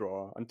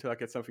redraw until I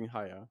get something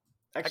higher.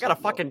 Excellent. I got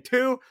a fucking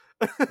 2.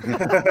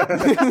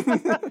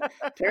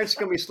 Terrence is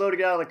going to be slow to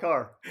get out of the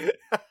car.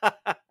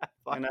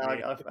 And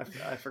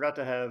I forgot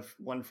to have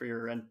one for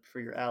your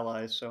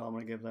allies, so I'm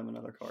going to give them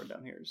another card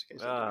down here. Just in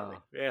case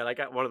yeah, I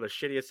got one of the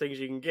shittiest things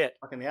you can get.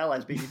 Fucking the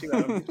allies beat you too.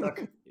 I'm stuck.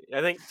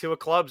 I think 2 of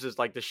clubs is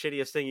like the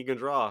shittiest thing you can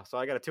draw, so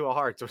I got a 2 of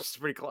hearts, which is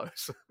pretty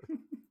close.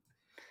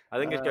 I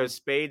think it goes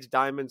spades,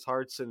 diamonds,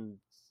 hearts, and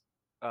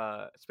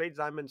spades,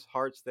 diamonds,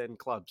 hearts, then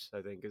clubs.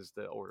 I think is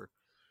the order.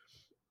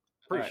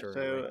 Pretty sure.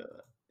 So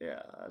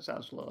yeah, that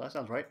sounds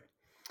right.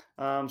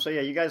 So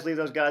yeah, you guys leave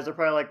those guys. They're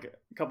probably like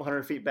a couple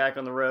 100 feet back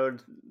on the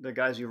road. The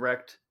guys you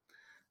wrecked.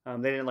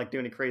 They didn't like do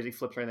any crazy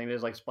flips or anything. They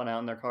just like spun out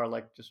in their car,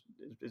 like just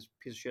is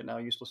a piece of shit now,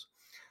 useless.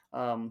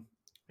 And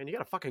you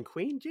got a fucking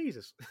queen,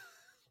 Jesus.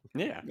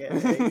 Yeah.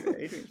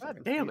 Adrian's God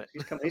damn it.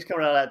 He's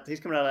coming out of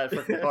that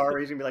freaking car.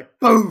 He's gonna be like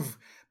boom,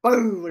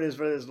 boom with his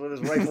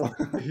rifle.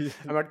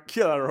 I'm a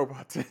killer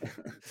robot.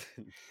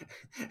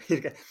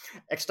 He's got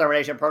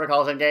extermination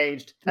protocols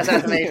engaged.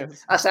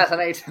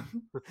 Assassinate.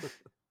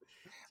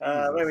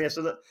 Anyway,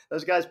 so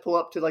those guys pull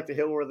up to like the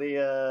hill where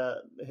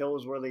the hill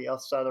is where the other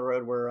side of the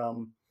road where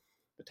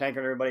the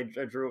tanker and everybody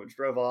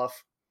drove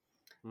off,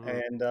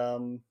 and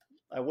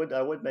I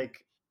would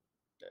make.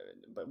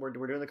 But we're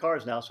doing the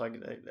cars now, so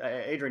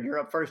Adrian, you're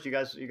up first. You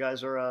guys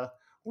are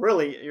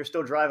really you're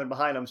still driving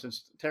behind them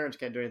since Terrence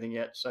can't do anything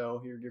yet.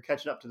 So you're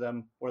catching up to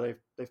them where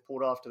they've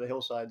pulled off to the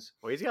hillsides.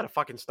 Well, he's got a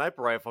fucking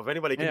sniper rifle. If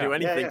anybody can do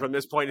anything from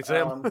this point, it's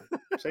him.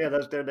 So yeah,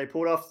 they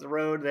pulled off the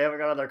road. They haven't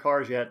got out of their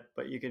cars yet,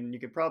 but you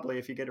could probably,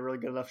 if you get a really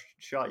good enough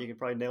shot, you can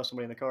probably nail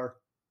somebody in the car.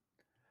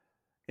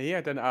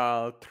 Yeah, then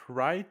I'll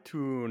try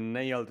to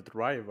nail the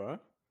driver.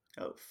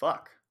 Oh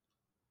fuck.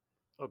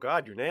 Oh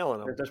God, you're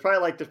nailing him. There's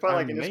probably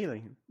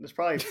nailing. There's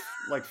probably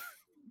like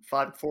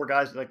 4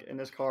 guys like in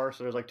this car.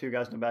 So there's like 2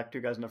 guys in the back,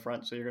 2 guys in the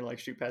front. So you're gonna like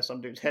shoot past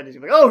some dude's head. And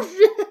he's like, oh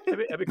shit.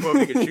 That'd be cool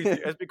if you could shoot.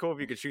 That'd be cool if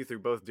you could shoot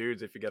through both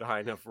dudes if you get a high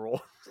enough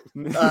roll.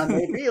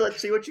 Maybe.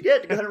 Let's see what you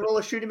get. Go ahead and roll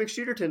a Shooty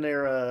McShooterton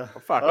there. Oh,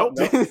 fuck. Nope.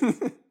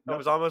 That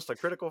was almost a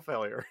critical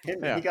failure. He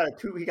got a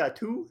 2. He got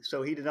 2.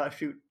 So he did not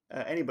shoot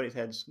anybody's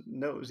heads.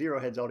 No,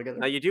 0 heads altogether.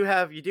 Now you do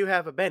have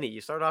a Benny.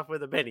 You start off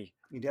with a Benny.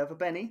 You do have a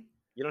Benny.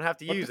 You don't have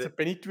to use What does it. a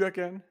Benny do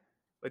again?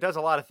 It does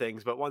a lot of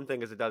things, but one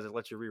thing is it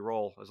lets you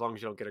re-roll as long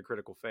as you don't get a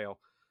critical fail.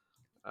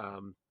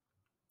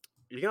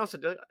 You can also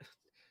do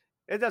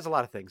it. Does a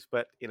lot of things,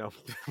 but we'll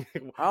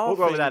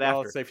go over that after.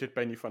 I'll save it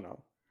Benny for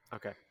now.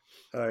 Okay.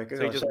 All right.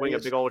 So you just wing a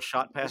big old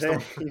shot past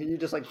them. You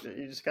just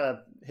kind of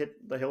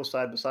hit the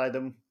hillside beside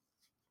them.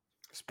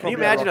 Can you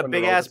imagine a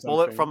big ass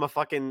bullet from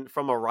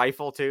a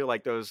rifle too?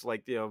 Like those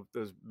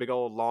those big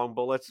old long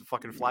bullets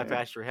fucking fly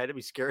past your head. It'd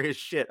be scary as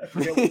shit. I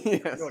forget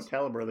what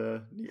caliber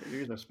you're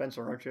using a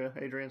Spencer, aren't you,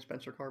 Adrian?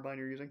 Spencer carbine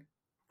you're using?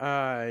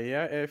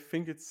 Yeah, I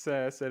think it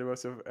says that it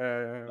was a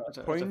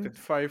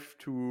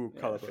 .52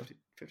 caliber.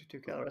 52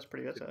 caliber. That's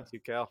pretty. That's a 52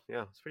 cal.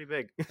 Yeah, it's pretty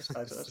big. That's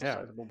a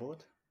sizable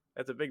bullet.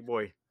 That's a big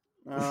boy.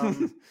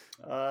 And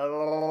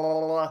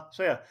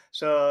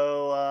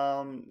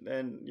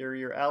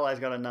your ally's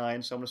got a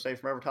 9. So I'm gonna say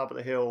from every top of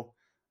the hill,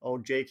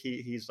 old Jake,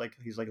 he's like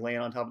laying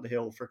on top of the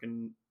hill,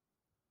 freaking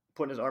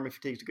putting his army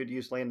fatigues to good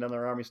use, laying down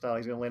their army style.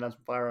 He's gonna lay down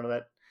some fire onto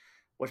that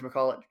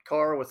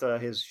car with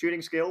his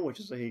shooting skill,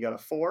 which is he got a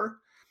 4,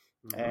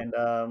 and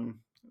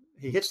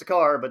he hits the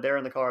car, but they're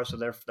in the car, so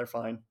they're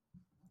fine.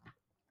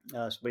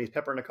 But he's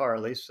peppering the car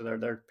at least, so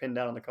they're pinned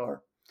down on the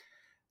car,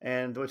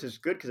 and which is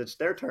good because it's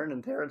their turn,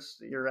 and Terrence,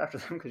 you're after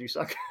them because you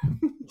suck.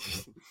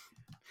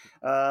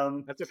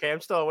 That's okay. I'm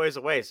still a ways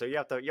away, so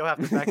you'll have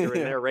to factor in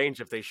Yeah. their range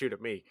if they shoot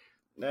at me.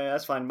 Yeah,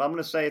 that's fine. But I'm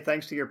gonna say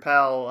thanks to your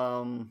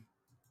pal,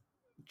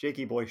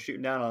 Jakey boy,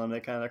 shooting down on them. They're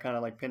kind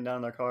of like pinned down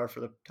in their car for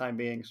the time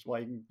being, so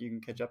why you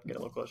can catch up and get a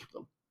little closer to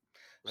them.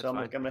 That's So I'm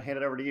fine. gonna hand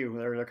it over to you.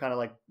 They're kind of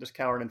like just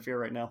cowering in fear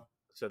right now.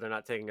 So they're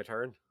not taking a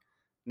turn.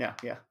 Yeah.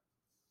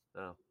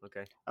 Oh,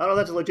 okay. I don't know if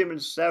that's a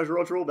legitimate Savage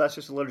Worlds rule, but that's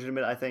just a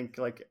legitimate, I think,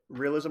 like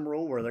realism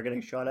rule where they're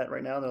getting shot at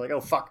right now. They're like, oh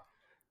fuck.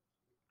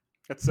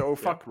 That's the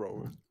fuck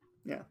roll.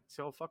 Yeah.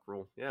 So fuck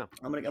rule. Yeah.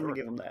 I'm gonna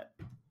give them that.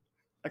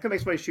 I could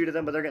make somebody shoot at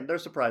them, but they're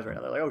surprised right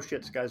now. They're like, oh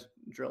shit, this guy's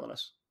drilling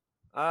us.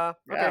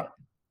 Okay.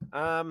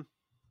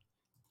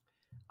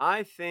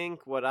 I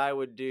think what I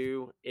would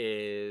do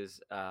is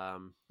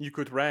You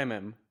could ram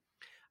him.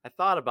 I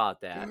thought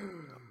about that.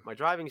 My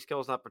driving skill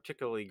is not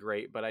particularly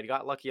great, but I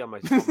got lucky on my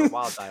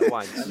wild die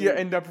once. You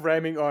end up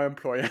ramming our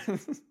employer.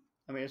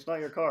 I mean, it's not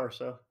your car,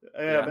 so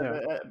Yeah.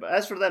 But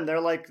as for them,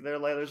 they're like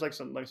there's like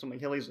some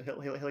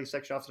hilly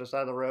section off to the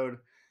side of the road,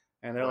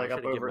 and they're Well, like I up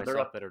should've given over. They're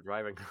myself up. better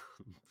driving.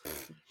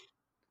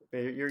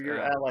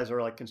 Your allies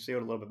are like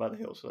concealed a little bit by the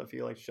hill, so if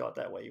you like shot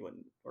that way, you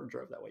wouldn't, or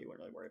drove that way, you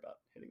wouldn't really worry about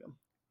hitting them.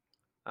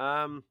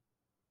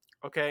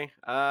 Okay.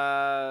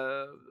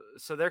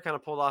 So they're kind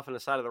of pulled off on the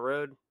side of the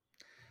road.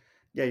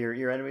 Yeah,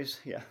 your enemies.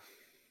 Yeah.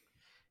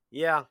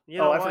 Yeah. You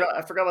know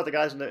I forgot about the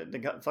guys in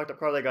the fucked up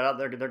car. They got out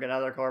there. They're getting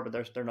out of their car, but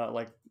they're not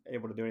like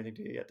able to do anything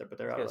to you yet. But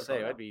they're out of their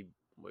car. I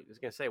was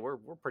gonna say we're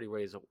pretty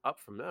ways up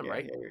from them,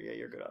 right? Yeah,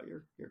 you're good.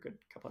 You're good.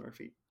 A couple hundred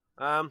feet.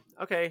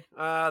 Okay.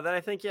 Then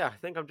I think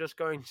I'm just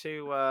going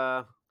to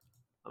I'm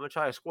gonna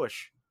try a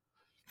squish.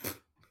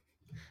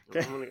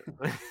 Okay. I'm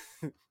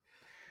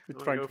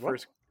gonna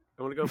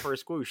go for a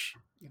squish.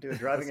 You do a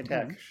driving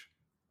attack.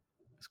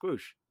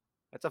 Squoosh.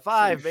 That's a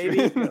 5,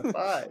 baby.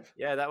 5.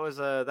 Yeah, that was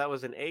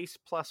an ace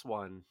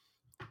 +1.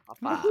 A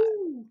 5.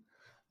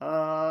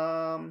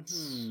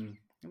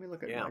 Let me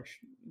look at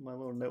my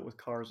little note with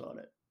cars on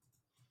it.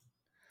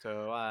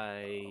 So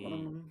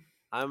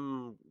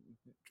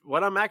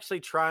what I'm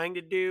actually trying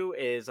to do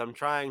is I'm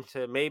trying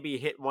to maybe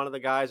hit one of the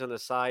guys on the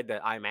side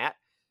that I'm at,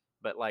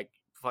 but like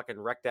fucking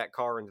wreck that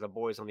car into the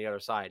boys on the other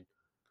side.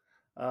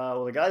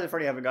 Well, the guys in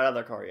front of you haven't got out of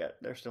their car yet.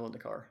 They're still in the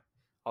car.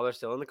 Oh, they're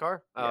still in the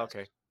car? Oh, yes.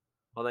 Okay.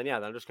 Well, then,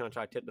 I'm just going to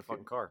try to tip the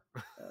fucking car.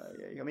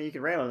 Yeah, I mean, you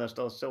can ram them.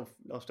 They'll still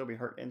be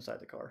hurt inside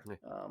the car.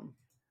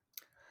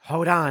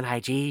 Hold on,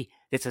 IG.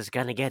 This is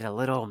gonna get a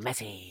little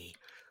messy.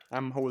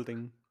 I'm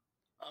holding.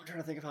 I'm trying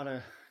to think of how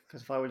to,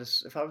 because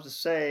if I was to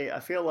say, I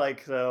feel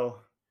like though,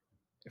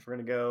 if we're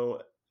gonna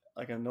go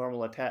like a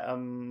normal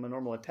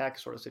attack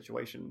sort of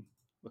situation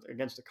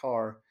against the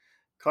car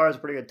has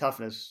pretty good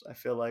toughness. I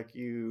feel like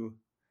you.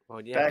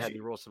 Well, yeah, have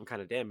you roll some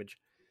kind of damage.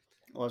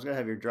 Well, it's gonna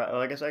have your drive.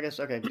 Well, I guess.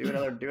 Okay, do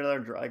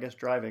another. I guess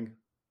driving to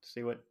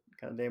see what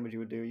kind of damage you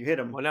would do. You hit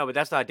him. Well, no, but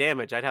that's not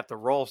damage. I'd have to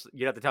roll.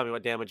 You'd have to tell me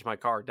what damage my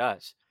car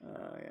does.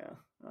 Yeah.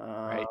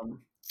 Right.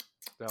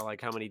 So,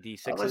 like, how many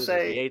D6s or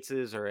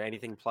D8s or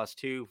anything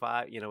 +2,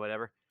 5,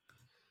 whatever.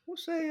 We'll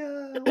say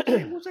 2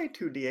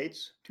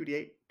 D8s,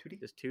 2D8, 2D.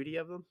 Just 2D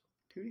of them.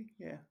 2D,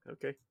 yeah.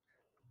 Okay,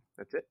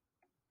 that's it.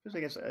 Just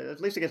against,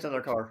 at least against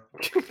another car.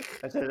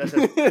 That's I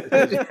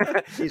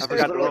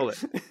forgot to roll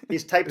it.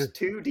 He's types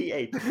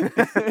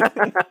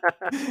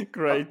 2D8.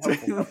 Great.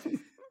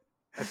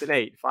 That's an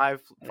 8.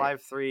 5,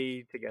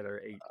 3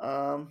 together, 8.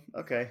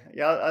 Okay.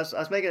 Yeah, I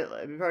was making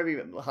it'd probably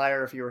be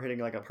higher if you were hitting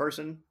like a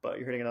person, but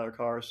you're hitting another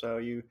car, so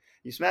you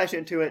smash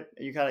into it.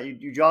 You kind of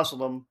you jostle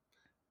them,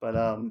 but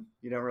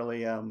you don't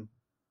really.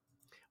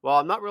 Well,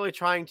 I'm not really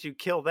trying to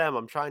kill them.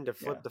 I'm trying to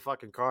flip the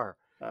fucking car.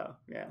 Oh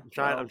yeah.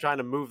 I'm trying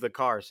to move the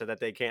car so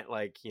that they can't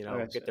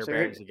get their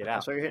bearings to get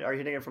out. So are you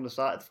hitting it from the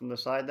side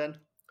then?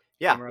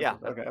 Yeah.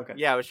 Okay.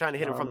 Yeah, I was trying to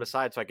hit them from the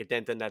side so I could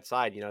dent in that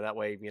side. That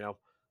way,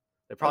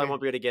 they probably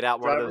won't be able to get out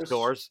one of those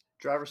doors.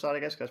 Driver's side, I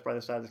guess, because that's probably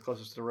the side that's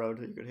closest to the road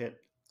that you could hit.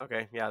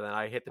 Okay, yeah, then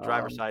I hit the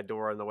driver's side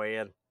door on the way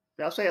in.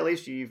 Yeah, I'll say at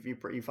least you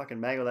fucking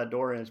mangle that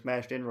door and it's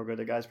smashed in real good.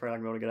 The guy's probably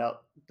not going to be able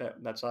to get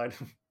out that side.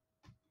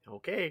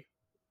 Okay.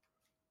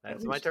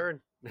 That's my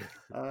turn.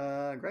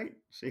 Great.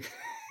 See,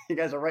 you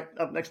guys are right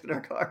up next to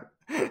their car.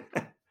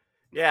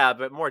 Yeah,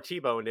 but more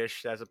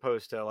T-bone-ish as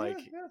opposed to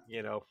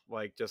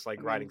just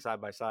riding side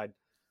by side.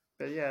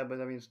 But I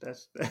mean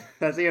that's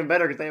even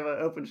better because they have an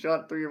open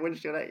shot through your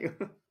windshield at you.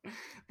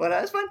 But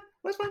that's fine.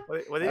 That's fine.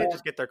 Well, they didn't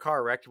just get their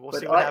car wrecked. We'll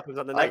see what happens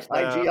on the next.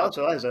 IG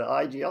also has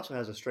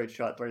a straight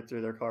shot right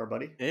through their car,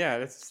 buddy. Yeah,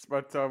 that's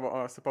what I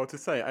was about to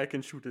say. I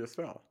can shoot it as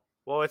well.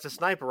 Well, it's a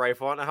sniper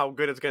rifle. I don't know how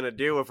good it's going to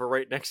do if we're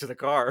right next to the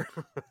car.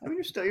 I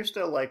mean, you're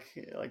still like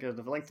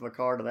the length of a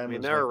car to them. I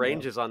mean, there are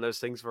ranges on those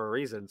things for a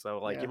reason.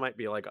 So, you might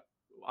be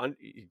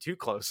too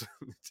close to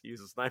use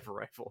a sniper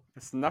rifle.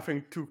 It's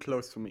nothing too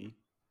close for me.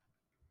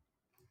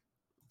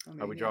 I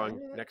mean, are we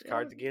drawing next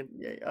cards again?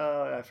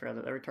 Yeah. I forgot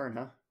that every turn,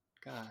 huh?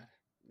 God,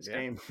 this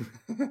game.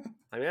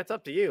 I mean, that's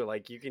up to you.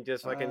 Like, you can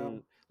just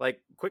fucking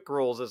quick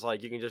rolls is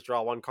you can just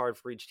draw one card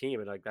for each team,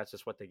 and that's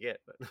just what they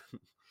get. But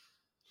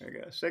There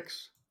you go.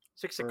 6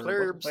 6 for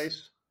clearbs. what's the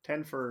place?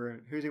 10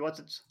 for who's he? What's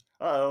it?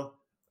 Uh-oh.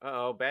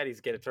 Uh-oh,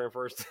 baddies get a turn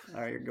first.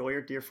 All right,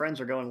 your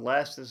friends are going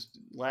last.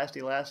 Last.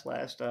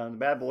 The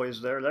bad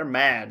boys, they're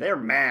mad. They're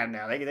mad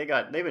now. They've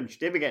been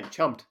getting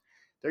chumped.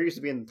 They're used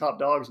to being the top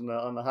dogs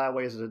on the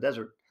highways of the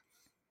desert.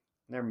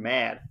 They're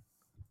mad.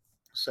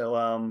 So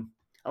I'm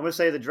gonna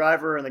say the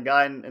driver and the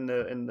guy in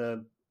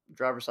the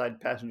driver's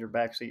side passenger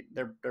back seat.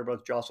 They're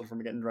both jostled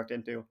from getting wrecked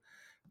into.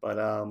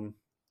 But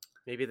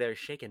maybe they're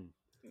shaken.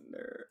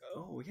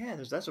 Oh yeah,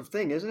 that's a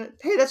thing, isn't it?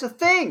 Hey, that's a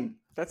thing.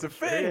 That's a It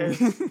thing.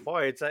 is.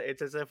 Boy,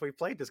 it's as if we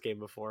played this game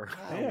before.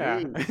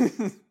 Yeah.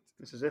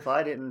 It's as if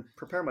I didn't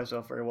prepare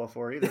myself very well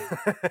for it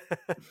either.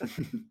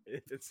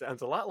 It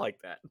sounds a lot like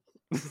that.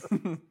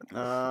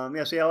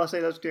 Yeah. See, I'll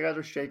say those two guys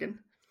are shaking,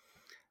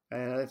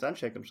 and they've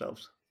unshake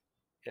themselves.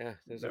 Yeah,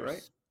 those that are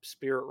right?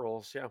 Spirit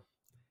rolls. Yeah. Let's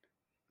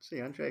see,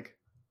 unshake.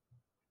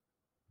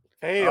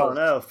 Fail. Oh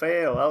no,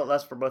 fail. Oh,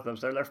 that's for both of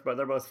them.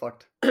 They're both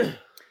fucked.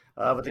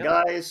 But the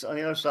guys on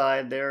the other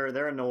side,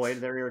 they're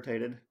annoyed. They're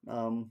irritated.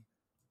 I'm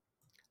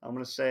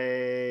gonna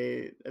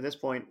say at this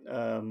point,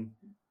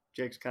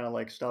 Jake's kind of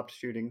like stopped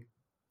shooting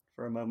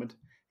for a moment.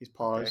 He's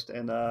paused,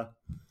 and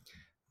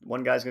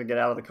one guy's gonna get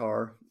out of the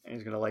car and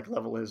he's gonna like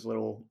level his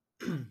little.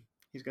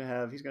 He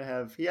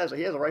has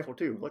a rifle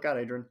too. Look out,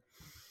 Adrian.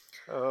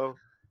 Oh.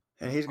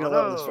 And he's going to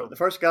level the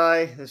first guy.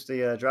 It's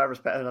the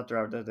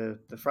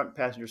the front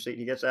passenger seat.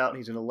 He gets out. And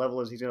he's going to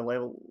level his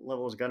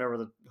gun over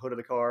the hood of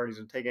the car. And he's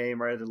going to take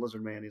aim right at the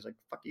lizard man. He's like,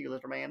 "Fuck you,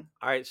 lizard man!"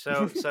 All right,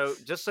 so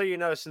just so you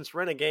know, since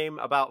we're in a game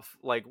about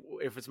like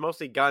if it's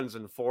mostly guns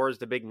and 4 is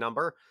the big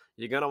number,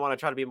 you're gonna want to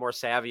try to be more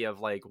savvy of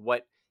like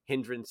what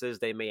hindrances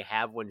they may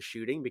have when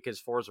shooting, because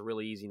 4 is a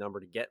really easy number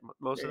to get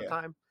most of the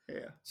time.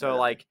 Yeah. So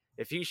like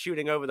if he's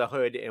shooting over the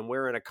hood and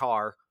we're in a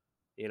car,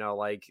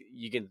 like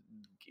you can,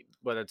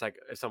 whether it's like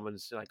if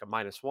someone's like a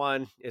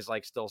 -1 is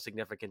like still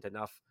significant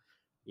enough,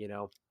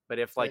 But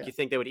if like you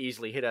think they would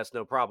easily hit us,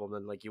 no problem,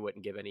 then like you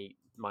wouldn't give any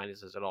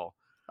minuses at all.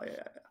 Oh,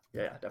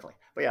 yeah, definitely.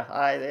 But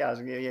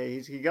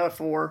he got a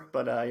 4,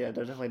 but there's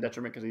definitely a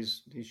detriment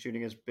because he's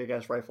shooting his big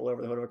ass rifle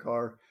over the hood of a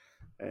car,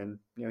 and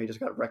he just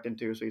got wrecked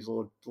into, so he's a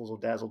little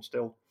dazzled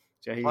still.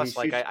 So Plus,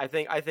 like I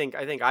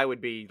think I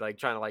would be like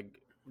trying to like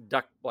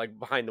duck like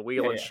behind the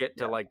wheel and shit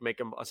to like make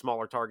him a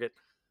smaller target.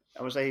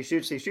 I would say he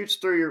shoots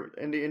through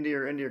into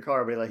your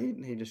car, but like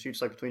he just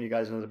shoots like between you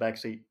guys into the back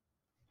seat,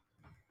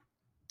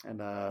 and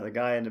the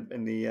guy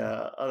in the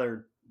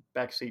other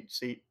back seat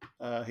he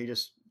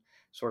just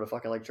sort of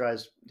fucking like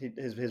tries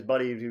his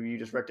buddy who you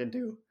just wrecked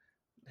into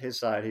his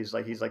side. He's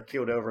like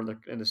keeled over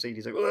in the seat.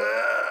 He's like,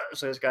 "Wah!"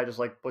 So this guy just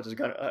like puts his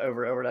gun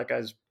over that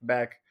guy's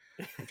back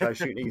and tries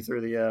shooting you through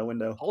the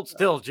window. Hold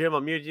still, Jim.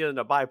 I'm using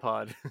a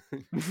bipod.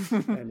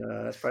 And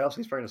that's probably also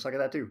he's probably gonna suck at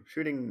that too.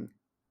 Shooting.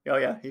 Oh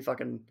yeah, he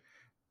fucking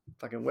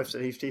whiffs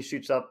it. He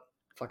shoots up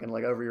fucking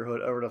like over your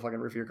hood, over the fucking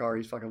roof of your car.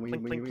 He's fucking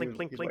Plink, plink, plink,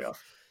 plink, he's plink. way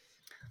off.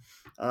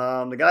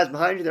 The guys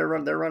behind you, they're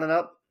running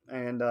up,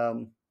 and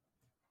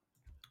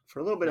for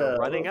a little bit of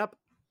running up.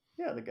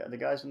 Yeah, the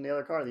guys in the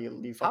other car.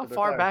 You How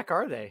far back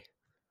are they?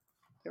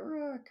 They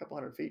were a couple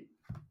hundred feet.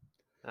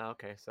 Oh,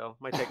 okay, so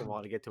it might take them a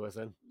while to get to us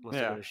then. Unless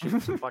they're gonna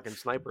shoot some fucking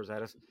snipers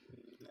at us.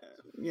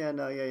 Yeah.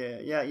 No. They're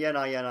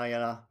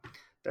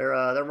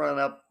running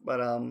up, but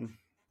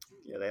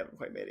they haven't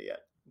quite made it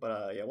yet.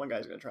 But one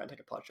guy's gonna try and take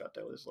a pot shot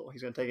though.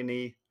 He's gonna take a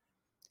knee.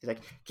 He's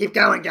like, "Keep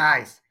going,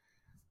 guys."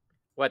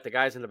 What, the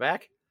guys in the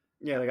back?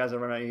 Yeah, the guys that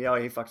run out. Yeah,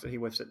 he fucks it. He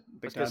whiffs it.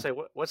 I was gonna say,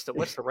 what's the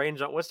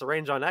range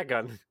on that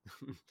gun?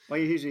 Well,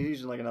 he's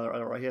using like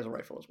another. He has a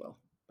rifle as well,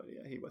 but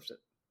yeah, he whiffs it.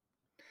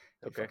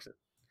 He okay. fucks it.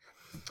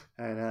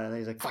 And then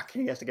he's like, "Fuck!"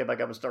 He has to get back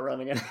up and start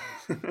running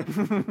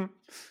again.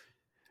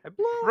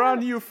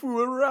 Run, you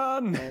fool,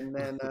 run! And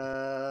then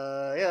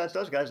that's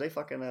those guys. They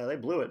fucking they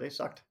blew it. They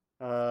sucked.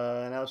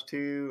 Now it's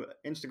to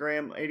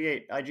Instagram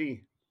 88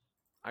 IG.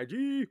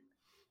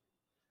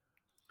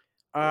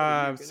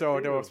 So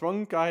there was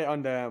one guy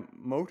on the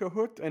motor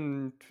hood,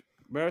 and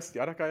where's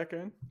the other guy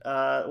again?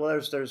 Well,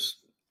 there's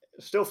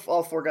still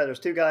all 4 guys. There's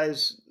 2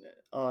 guys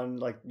on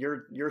like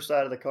your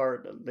side of the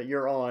car that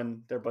you're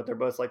on. They're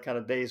both like kind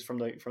of dazed from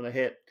the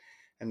hit,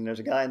 and there's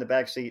a guy in the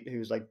back seat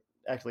who's like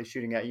actually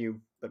shooting at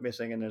you but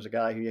missing, and there's a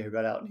guy who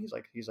got out and he's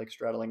like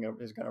straddling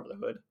his gun over the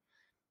hood,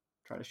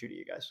 trying to shoot at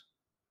you guys.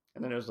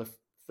 And then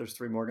there's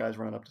 3 more guys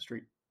running up the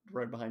street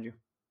right behind you.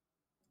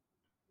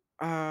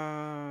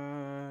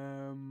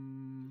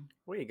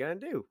 What are you gonna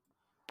do?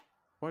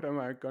 What am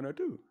I gonna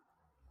do?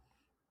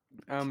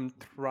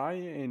 Try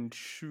and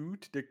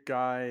shoot the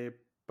guy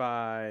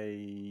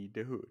by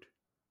the hood.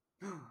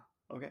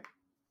 Okay.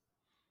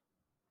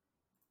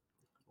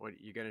 What,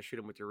 you gonna shoot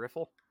him with your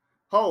riffle?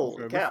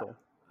 Holy cow!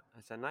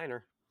 That's a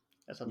 9er.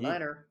 That's a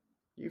 9er.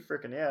 You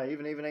freaking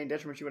even any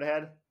detriment you would have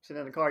had sitting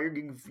in the car,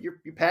 you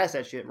pass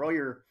that shit. Roll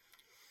your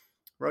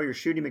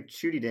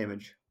shooty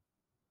damage.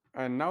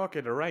 And now I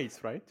get a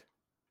raise, right?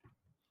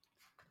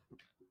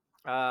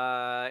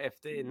 If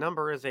the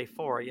number is a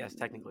 4, yes,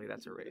 technically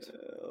that's a raise.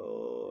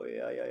 Oh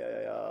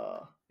yeah.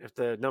 If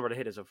the number to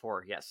hit is a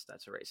 4, yes,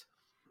 that's a raise.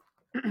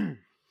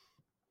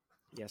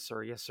 Yes,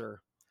 sir.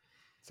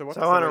 So what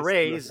So does the on a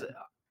raise do raise, again?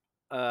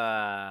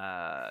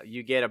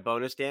 you get a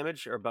bonus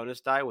damage or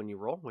bonus die when you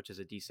roll, which is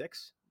a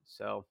d6.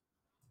 So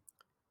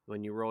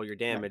when you roll your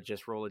damage,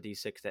 just roll a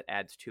d6 that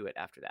adds to it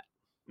after that.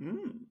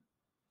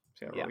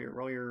 So Yeah.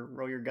 roll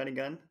your gunny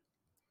gun.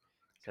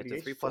 So that's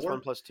a 3 plus 4?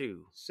 1 plus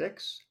 2.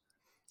 6.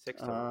 6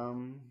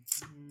 total.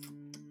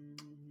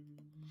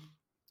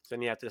 So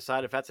then you have to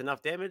decide if that's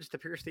enough damage to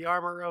pierce the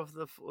armor of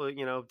the,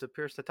 to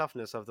pierce the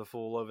toughness of the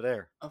fool over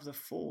there. Of the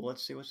fool,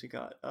 let's see what's he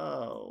got.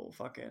 Oh,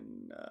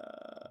 fucking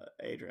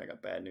Adrian, I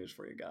got bad news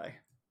for you, guy.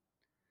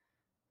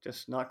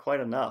 Just not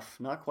quite enough.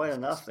 Not quite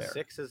enough there.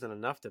 6 isn't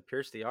enough to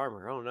pierce the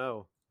armor. Oh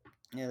no.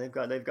 Yeah,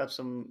 they've got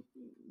some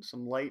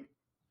light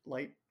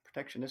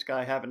protection. This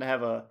guy happened to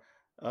have a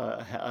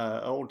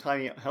old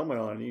tiny helmet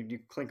on, and you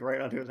clink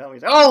right onto his helmet.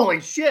 He's like,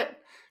 holy shit!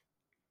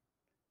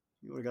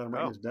 You would have got him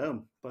right in his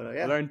dome. But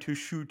yeah. Learn to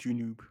shoot, you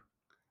noob.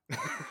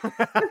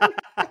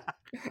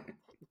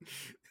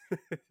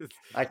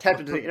 I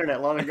tapped into the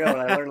internet long ago, and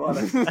I learned a lot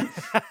of.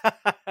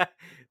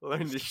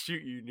 Learn to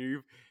shoot, you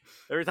noob.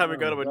 Every time we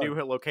go to a new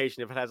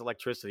location, if it has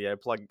electricity, I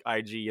plug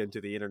IG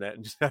into the internet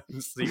and just have to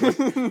see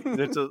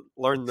to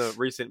learn the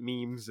recent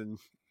memes and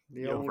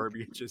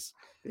verbiages.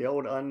 The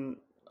old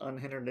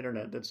unhindered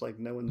internet that's like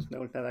no one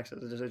can access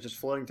it. It's just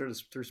floating through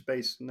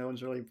space. No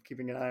one's really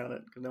keeping an eye on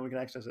it because no one can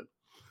access it.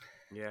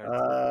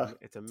 Yeah,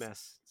 it's a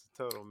mess. It's a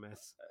total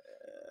mess.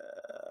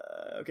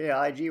 Okay,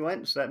 IG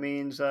went, so that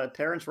means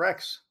Terrence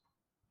Rex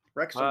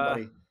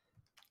somebody.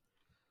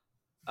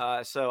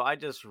 So I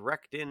just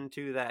wrecked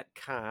into that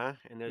car,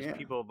 and there's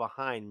people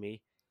behind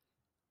me.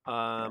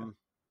 They're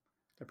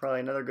probably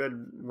another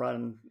good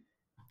run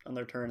on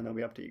their turn, and they'll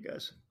be up to you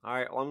guys. All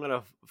right, well, I'm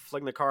gonna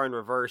fling the car in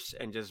reverse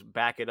and just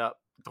back it up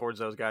towards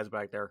those guys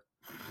back there.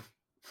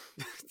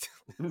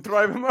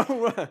 Drive them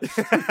over.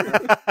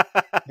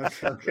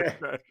 Okay.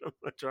 I'm gonna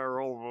try to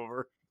roll them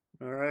over.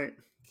 All right.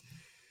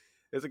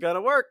 Is it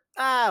gonna work?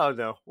 I don't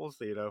know. We'll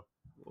see though.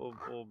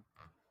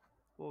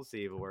 We'll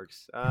see if it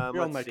works. We'll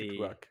Let's make see. it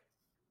work.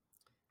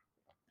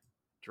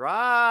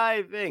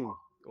 Driving.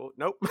 Oh,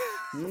 nope.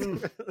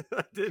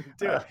 I didn't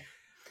do it.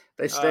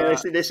 They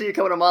see you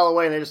coming a mile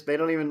away, and they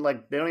don't even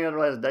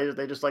realize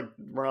they just like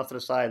run off to the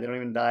side. They don't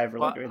even dive or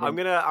like anything. I'm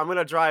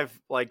gonna drive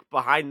like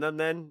behind them.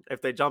 Then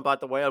if they jump out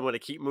the way, I'm gonna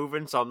keep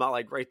moving, so I'm not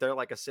like right there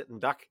like a sitting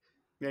duck.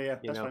 Yeah,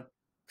 that's fine.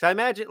 Cause I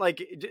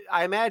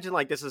imagine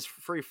like this is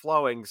free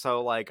flowing,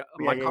 so like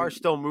my car's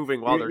still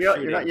moving while they're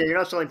shooting. You're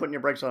not suddenly putting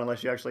your brakes on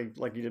unless you actually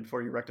like you did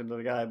before you wrecked into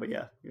the guy. But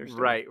yeah, you're still...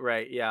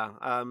 right, yeah.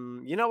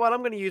 You know what?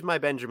 I'm gonna use my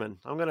Benjamin.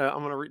 I'm gonna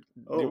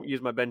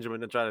use my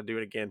Benjamin to try to do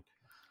it again.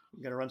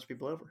 You gotta run some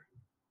people over.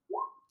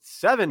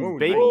 7,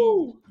 baby.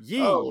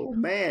 Nice. Oh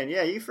man,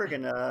 yeah, you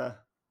freaking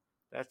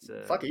That's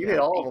fuck it. You hit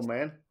all of them,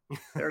 man.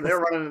 They're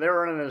running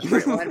in a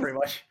straight line pretty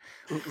much.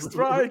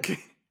 Strike.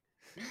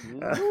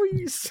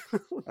 Nice.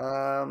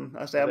 I'm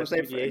gonna say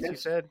against, you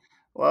said?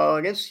 Well,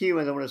 against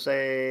humans, I'm gonna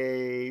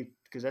say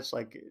because that's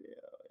gonna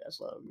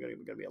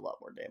be a lot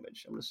more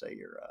damage. I'm gonna say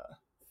you're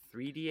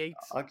 3d8s.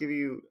 I'll give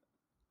you.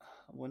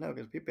 Well, no,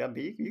 because people,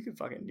 you could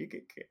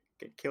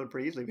get killed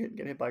pretty easily.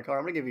 Get hit by a car.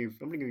 I'm gonna give you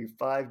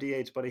 5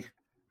 d8s, buddy.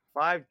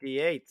 5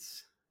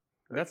 d8s.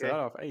 That's a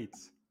lot of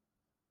 8s.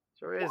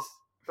 Sure is.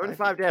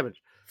 35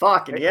 damage.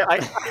 Fucking yeah. I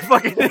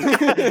fucking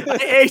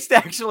I aced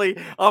actually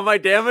on my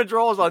damage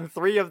rolls on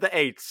 3 of the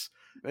 8s.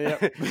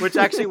 Yep. Which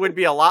actually would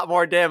be a lot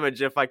more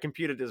damage if I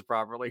computed this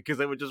properly, because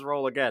it would just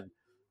roll again.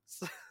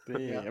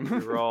 Damn.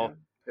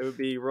 It would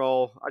be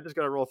roll. I just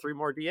got to roll 3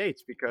 more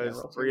d8s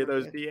because 3 of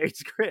those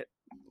d8s crit.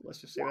 Let's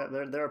just say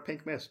that they're a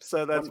pink mist.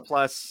 So that's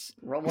plus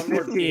roll one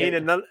more 15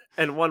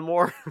 and one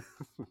more.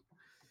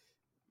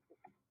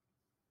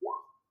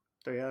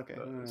 So yeah, okay.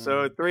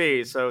 So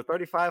 3. So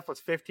 35 plus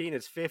 15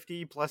 is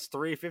 50 plus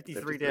 3,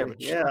 53 damage.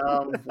 Yeah,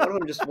 one of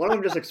them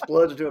just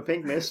explodes into a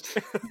pink mist.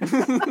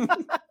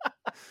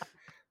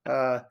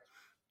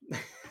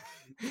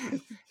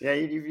 Yeah,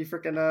 you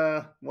freaking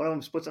one of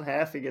them splits in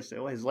half. He gets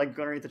his leg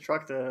going underneath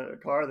the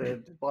car.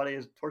 The body,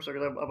 his torso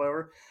goes up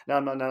over.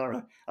 No.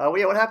 Well,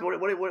 yeah, what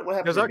happened? What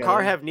happened? Does our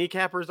car have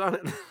kneecappers on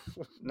it?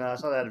 No,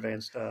 it's not that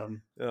advanced.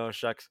 Oh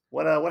shucks.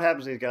 What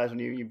happens to these guys when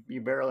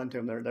you barrel into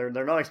them?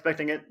 They're not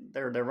expecting it.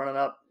 They're running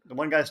up. The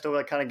one guy's still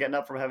like kind of getting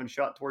up from having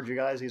shot towards you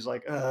guys. He's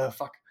like,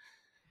 fuck.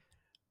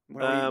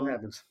 What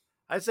happens?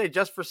 I'd say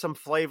just for some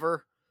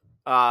flavor,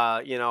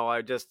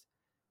 I just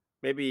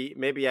maybe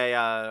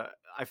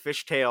I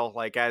fishtail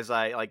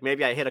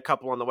maybe I hit a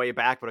couple on the way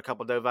back, but a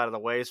couple dove out of the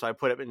way, so I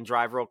put it in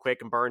drive real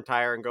quick and burn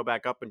tire and go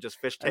back up and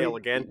just fishtail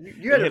again.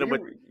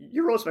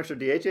 You roll some extra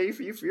DH.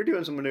 You're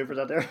doing some maneuvers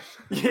out there.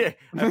 Yeah,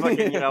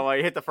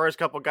 I hit the first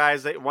couple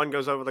guys. One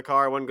goes over the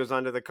car, one goes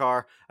under the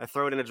car. I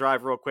throw it in a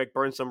drive real quick,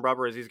 burn some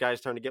rubber as these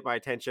guys turn to get my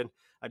attention.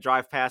 I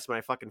drive past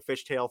my fucking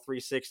fishtail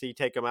 360,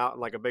 take them out in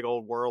like a big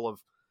old whirl of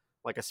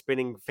like a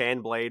spinning fan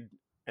blade,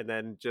 and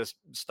then just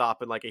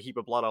stop in like a heap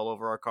of blood all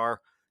over our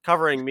car,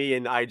 covering me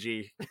in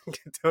IG.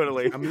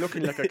 Totally. I'm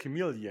looking like a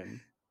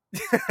chameleon.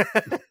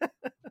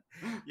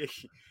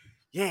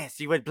 Yes,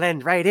 you would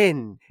blend right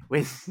in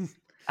with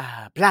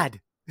blood.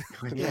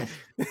 Yeah.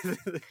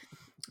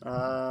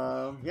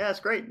 Yeah, it's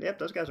great. Yep,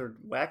 those guys are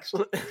waxed.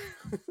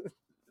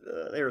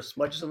 They are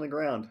smudges on the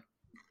ground.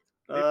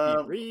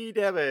 53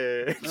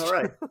 damage. All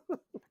right.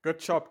 Good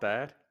job,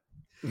 Dad.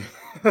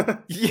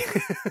 Yeah.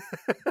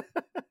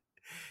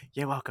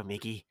 You're welcome,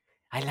 Iggy.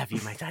 I love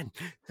you, my son.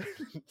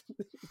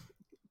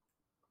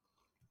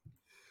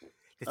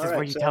 This All is where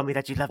right, you so- tell me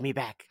that you love me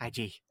back,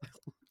 IG.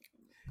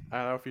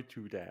 I love you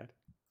too, Dad.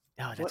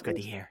 Oh, that's What good to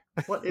is- hear.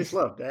 What is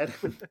love, Dad?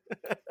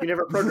 You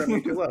never programmed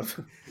me to love.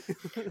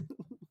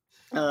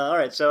 All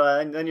right, so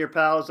and then your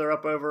pals are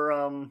up over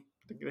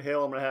the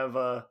hill. I'm gonna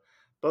have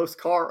both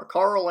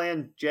Carl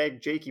and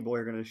Jakey boy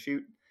are gonna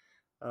shoot.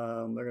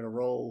 They're gonna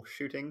roll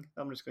shooting.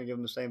 I'm just gonna give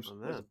them the same Oh,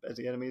 no. as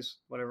the enemies,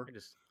 whatever.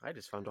 I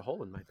just found a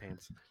hole in my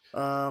pants.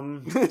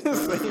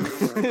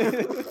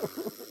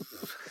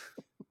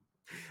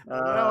 Uh,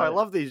 I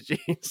love these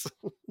jeans.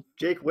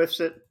 Jake whiffs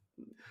it.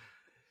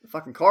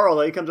 Fucking Carl,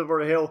 though, he comes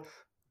over a hill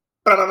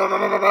with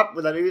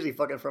that Uzi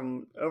fucking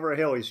from over a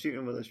hill. He's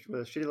shooting with a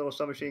shitty little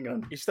submachine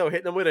gun. You're still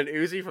hitting them with an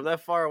Uzi from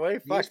that far away?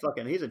 Fuck.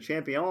 He's a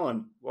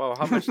champion. Well,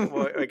 how much?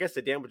 Well, I guess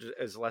the damage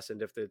is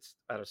lessened if it's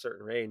at a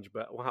certain range.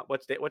 But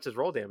what's his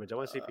roll damage? I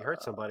want to see if he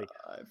hurts somebody.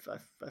 I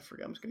forgot.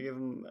 I'm just gonna give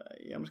him.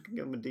 I'm just gonna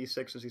give him a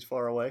D6 as he's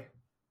far away.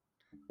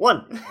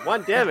 1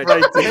 damage.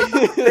 Right.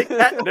 Take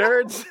that,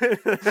 nerds.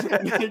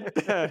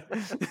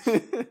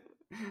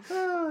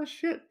 Oh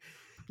shit!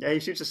 Yeah, he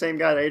shoots the same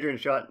guy that Adrian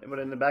shot, but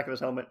in the back of his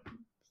helmet.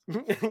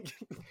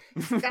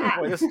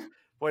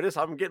 Boy, this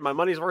I'm getting my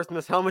money's worth in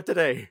this helmet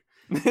today.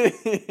 But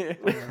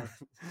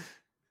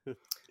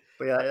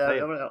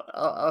yeah,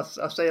 I'll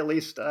say at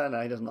least. No,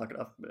 he doesn't knock it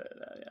off. But,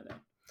 yeah,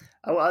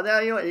 no. Now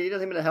you know what, he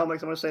doesn't even the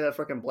helmet. I'm gonna say that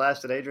freaking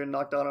blast that Adrian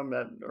knocked on him,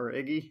 or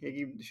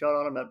Iggy shot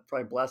on him. That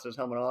probably blasted his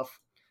helmet off.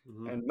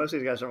 Mm-hmm. And most of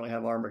these guys don't really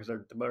have armor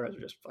because the motorheads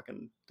are just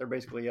fucking. They're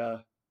basically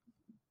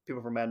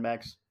people from Mad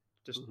Max,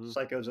 just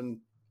psychos in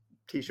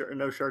t-shirt,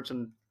 no shirts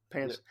and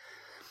pants.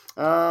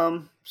 Yeah.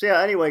 So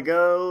yeah. Anyway,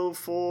 go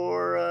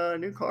for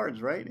new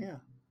cards, right? Yeah.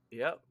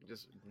 Yep.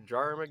 Just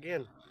draw them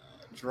again.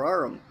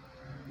 Draw them.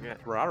 Yeah.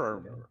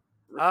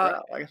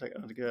 I guess I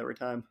have to do that every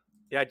time.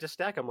 Yeah, just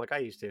stack them like I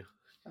used to.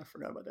 I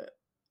forgot about that.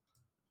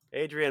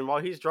 Adrian, while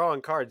he's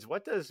drawing cards,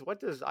 what does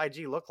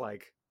IG look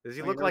like? Does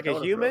he Oh, look you like never a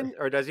told us, human, really.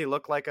 or does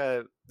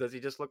he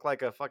just look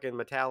like a fucking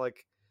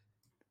metallic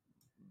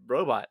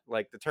robot,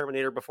 like the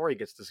Terminator before he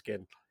gets the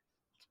skin?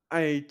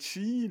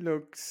 IG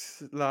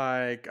looks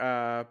like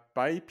a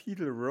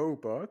bipedal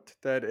robot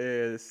that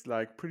is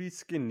like pretty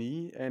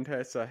skinny and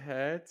has a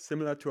head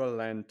similar to a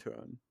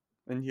lantern,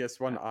 and he has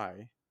one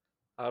eye.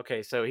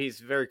 Okay, so he's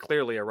very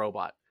clearly a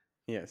robot.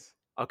 Yes.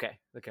 Okay,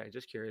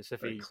 just curious if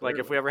Very if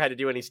clearly. we ever had to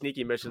do any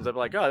sneaky missions, I'd be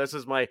like, oh, this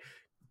is my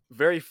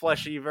very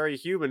fleshy, very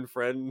human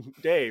friend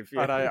Dave.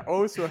 But I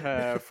also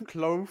have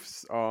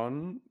clothes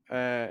on,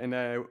 and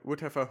I would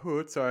have a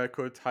hood so I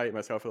could hide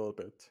myself a little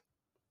bit.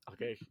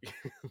 Okay.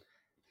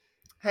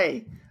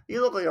 Hey,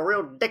 you look like a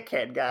real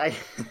dickhead guy.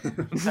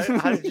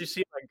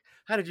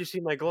 How did you see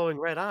my glowing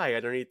red eye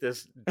underneath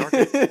this dark?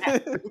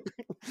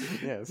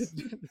 Yes.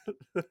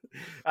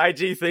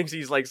 IG thinks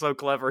he's like so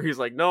clever. He's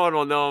like, no one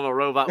will know I'm a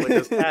robot with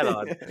this hat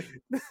on.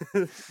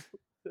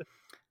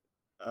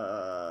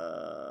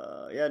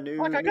 Yeah, new.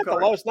 Fuck, I new got the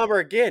cards. lowest number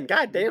again.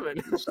 God damn it.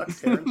 You suck,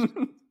 Terrence.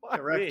 Fuck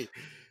Correct. me.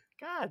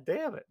 God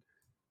damn it.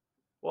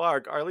 Well,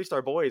 at least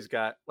our boys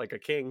got like a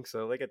king,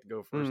 so they get to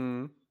go first.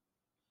 Mm.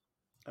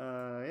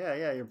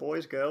 Yeah, your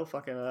boys go.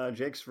 Fucking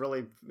Jake's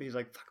he's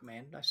like, fuck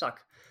man, I suck.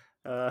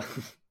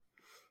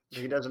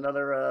 He does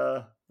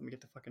another let me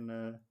get the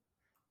fucking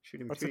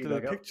shooting What's the back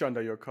little up. picture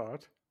under your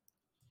card?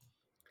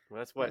 Well,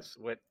 that's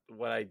what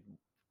I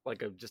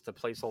like just a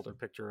placeholder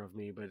picture of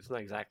me, but it's not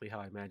exactly how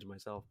I imagine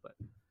myself. But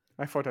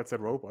I thought that's a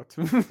robot.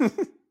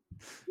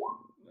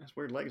 Has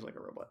weird legs like a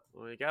robot.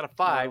 well, you got a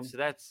 5, so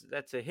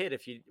that's a hit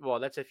if you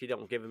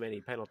don't give him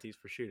any penalties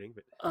for shooting.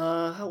 But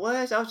Well,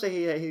 I would say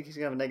he's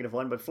gonna have a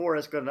 -1, but 4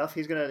 is good enough.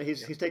 He's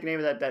taking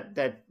aim at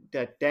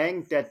that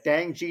dang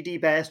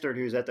GD bastard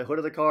who's at the hood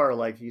of the car.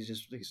 Like he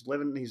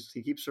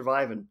keeps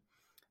surviving.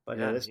 But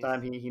Yeah, this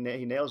time he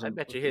nails him. I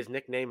bet you his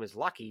nickname is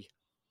Lucky.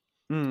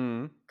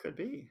 Mm. Could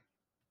be.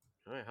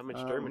 All right, how much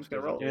I'm damage just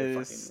gonna does roll. he do?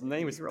 His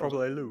name is he rolls-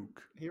 probably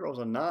Luke. He rolls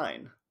a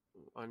 9.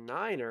 A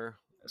 9er.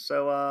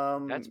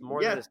 So That's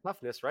more yeah. than his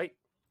toughness, right?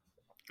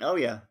 Oh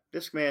yeah,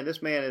 this man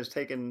is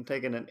taking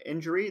an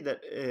injury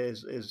that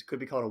is could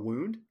be called a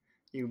wound.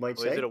 You might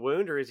Well, say. is it a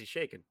wound or is he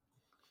shaken?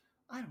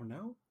 I don't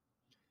know.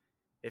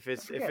 If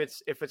it's forget.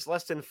 if it's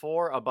less than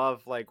 4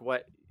 above like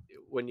what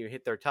when you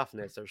hit their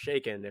toughness, they're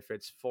shaken. If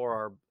it's 4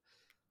 or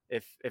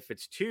if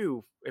it's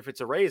 2, if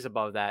it's a raise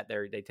above that,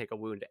 they take a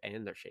wound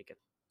and they're shaken.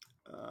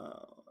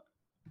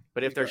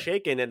 But if they're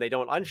shaken and they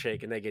don't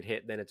unshake and they get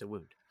hit, then it's a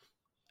wound.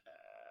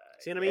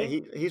 See what I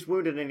mean? He's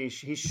wounded and he's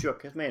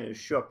shook. This man is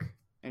shook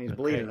and he's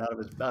bleeding out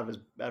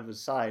of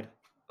his side.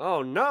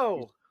 Oh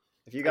no!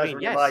 If you guys mean,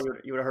 were yes. nearby,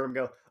 you would have heard him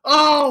go,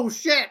 "Oh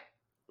shit!"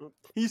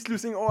 He's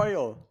losing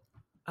oil.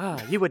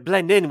 You would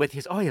blend in with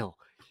his oil.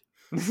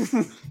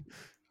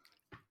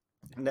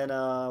 And then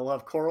we'll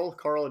have Coral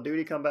of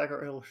Duty come back,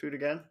 or he'll shoot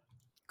again.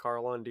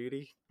 Carl on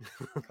duty.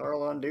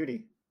 Carl on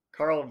duty.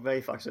 Carl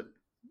Vay fucks it.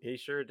 He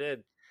sure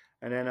did.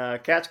 And then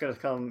Kat's gonna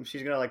come.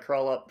 She's gonna like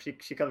crawl up.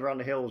 She comes around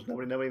the hills.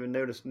 Nobody even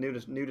noticed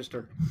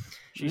her.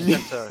 She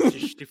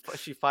sets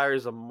she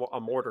fires a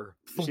mortar.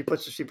 She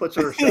puts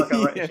her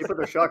shotgun right. Yes. She put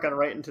her shotgun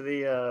right into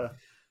the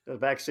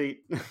back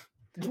seat.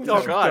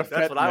 Oh God,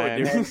 that's what I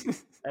would do.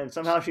 And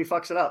somehow she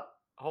fucks it up.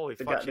 Holy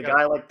The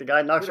fuck!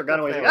 guy knocks her gun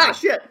away. He's like, ah,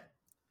 shit!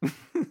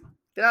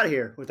 Get out of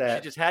here with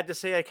that. She just had to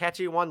say a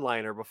catchy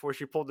one-liner before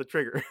she pulled the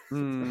trigger.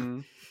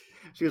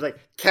 She was like,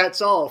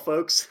 "Cat's all,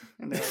 folks."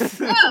 And they're like,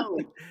 no,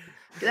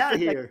 get out of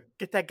here!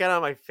 Get that gun out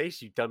of my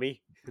face, you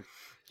dummy!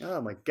 Oh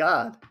my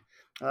God.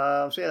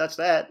 So yeah, that's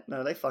that.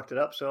 No, they fucked it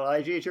up. So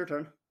IG, it's your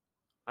turn.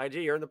 IG,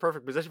 you're in the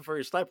perfect position for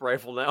your sniper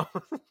rifle now.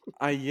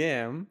 I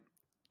am,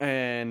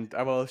 and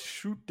I will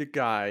shoot the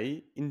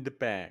guy in the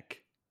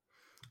back.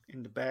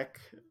 In the back.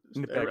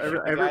 In the back.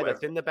 The guy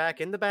that's in the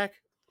back.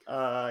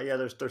 Yeah,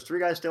 there's 3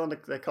 guys still in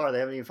the car. They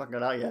haven't even fucking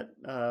got out yet.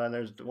 And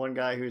there's one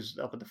guy who's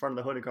up at the front of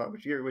the hooded car,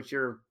 which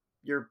you're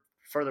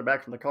further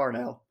back from the car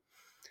now.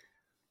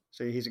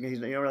 So he's you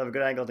don't really have a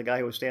good angle at the guy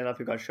who was standing up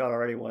who got shot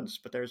already once.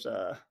 But there's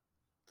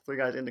 3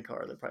 guys in the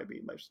car that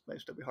might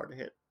still be hard to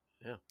hit.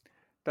 Yeah.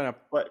 Then I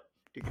But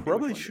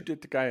probably shoot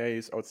at the guy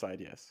is outside.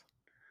 Yes.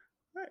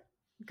 All right,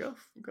 go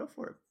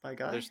for it, my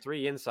guy. There's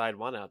 3 inside,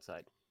 1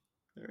 outside.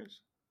 There is.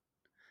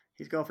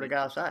 He's going for the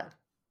guy outside.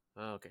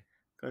 Oh, okay.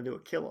 Going to do a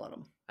kill on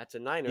him. That's a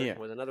 9er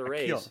with another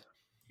raise. Kill.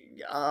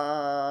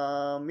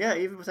 Yeah,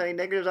 even with any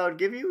negatives I would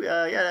give you,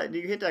 yeah,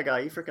 you hit that guy.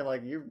 You freaking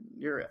like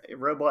your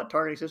robot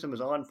targeting system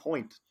is on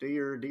point. Do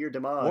your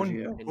damage.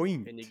 On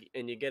point.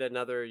 And you get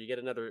another.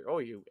 Oh,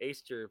 you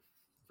aced your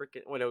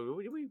freaking. Wait, no,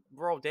 do we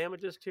roll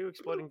damages too?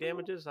 Exploding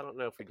damages? I don't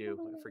know if we do.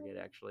 I forget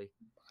actually.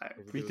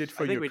 We did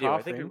for I think your we do.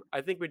 coughing.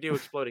 I think we do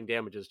exploding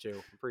damages too.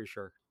 I'm pretty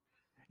sure.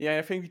 Yeah,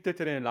 I think we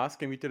did it in the last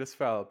game. We did as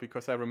well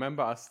because I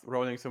remember us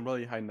rolling some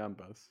really high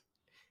numbers.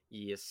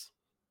 Yes.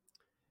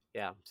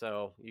 Yeah,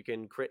 so you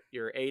can crit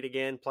your 8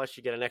 again, plus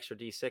you get an extra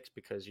D6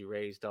 because you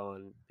raised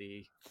on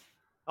the.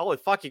 Holy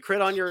fuck! You crit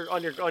on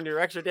your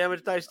extra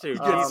damage dice too.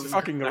 It's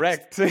fucking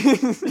wrecked.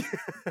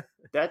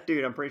 That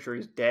dude, I'm pretty sure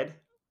he's dead.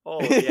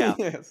 Oh yeah,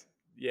 Yes.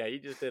 yeah. You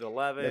just did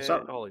 11. Yeah,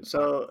 Holy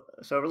so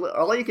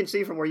all you can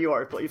see from where you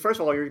are. First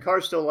of all, your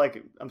car's still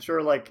like I'm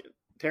sure like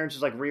Terrence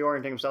is like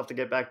reorienting himself to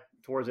get back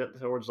towards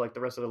like the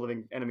rest of the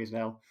living enemies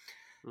now.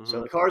 Mm-hmm.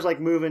 So the car's like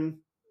moving,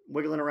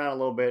 wiggling around a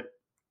little bit.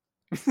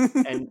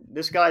 And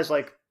this guy's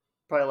like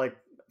probably like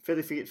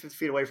 50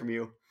 feet away from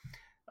you.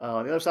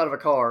 On the other side of a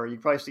car, you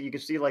can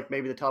see like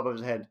maybe the top of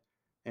his head,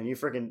 and you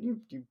freaking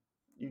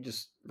you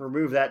just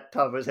remove that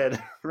top of his head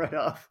right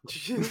off.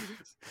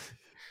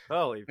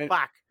 Holy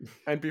fuck!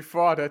 And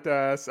before that,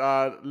 there's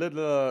a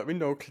little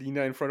window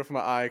cleaner in front of my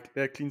eye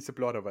that cleans the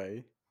blood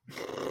away.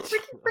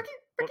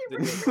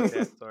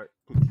 Sorry.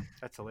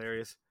 That's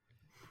hilarious.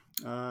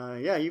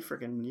 Yeah, you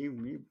freaking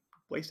you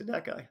wasted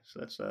that guy. So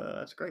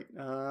that's great.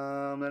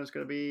 Then it's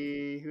gonna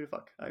be who the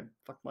fuck? I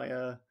fucked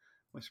my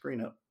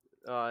screen up.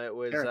 It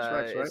was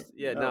Terrence Rex, right?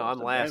 Yeah, no, I'm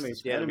last.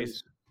 Enemies, The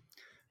enemies.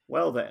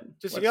 Well then,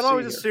 Just you let's can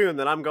always see here. assume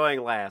that I'm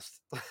going last.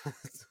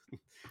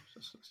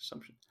 It's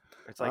assumption.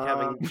 It's like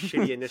having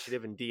shitty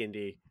initiative in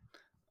D&D.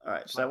 All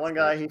right, so that one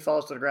guy he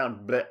falls to the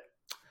ground. But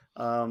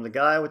the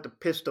guy with the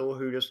pistol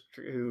who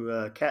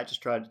Kat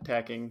just tried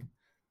attacking,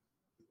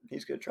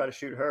 he's gonna try to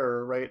shoot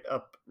her right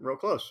up real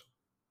close.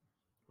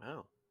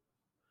 Wow.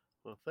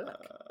 Well, fuck.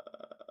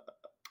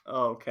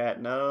 Oh,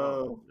 Kat, no.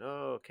 Oh,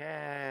 no,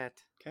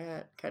 Cat.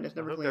 Kat is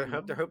never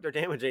Hope their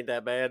damage ain't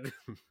that bad.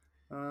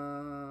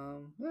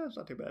 Yeah, it's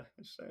not too bad.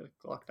 It's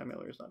Glock 9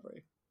 is not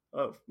very.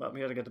 Oh, well, he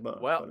doesn't get the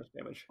bonus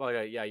damage. Well,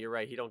 yeah, you're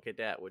right. He don't get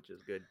that, which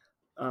is good.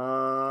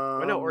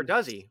 Well, no, or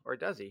does he? Or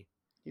does he?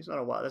 He's not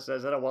a wild. Is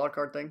that a wild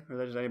card thing, or is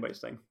that just anybody's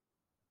thing?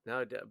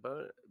 No,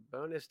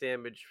 bonus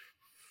damage.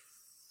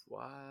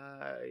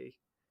 Why?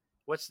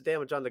 What's the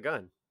damage on the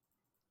gun?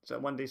 It's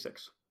at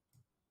 1d6.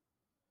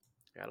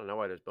 I don't know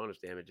why there's bonus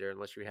damage there,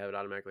 unless you have it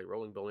automatically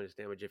rolling bonus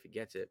damage if he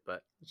gets it.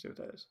 But let's see what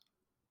that is.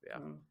 Yeah.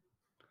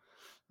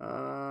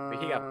 But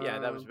he got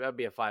that'd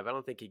be a 5. I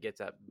don't think he gets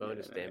that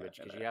bonus damage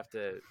because you have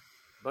to.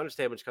 Bonus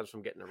damage comes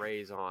from getting a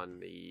raise on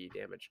the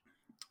damage.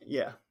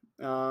 Yeah.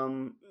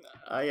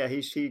 Yeah.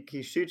 He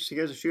shoots. He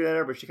goes to shoot at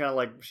her, but she kind of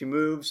like she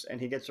moves,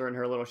 and he gets her in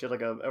her little. She has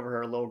like over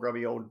her little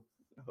grubby old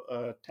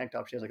tank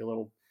top. She has like a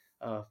little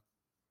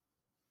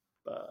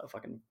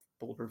fucking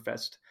bulletproof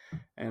vest,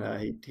 and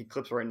he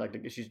clips her in like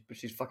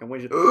she's fucking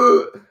windy,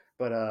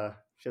 but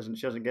she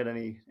doesn't get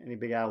any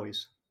big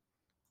owies,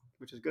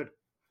 which is good.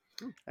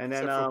 And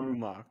then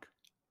Mark.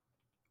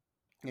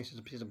 Yeah, she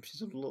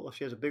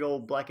has a big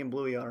old black and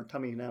bluey on her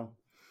tummy now.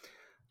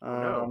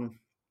 So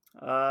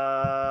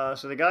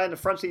the guy in the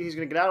front seat, he's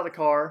gonna get out of the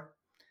car,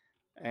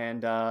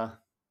 and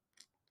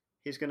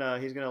he's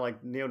gonna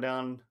like kneel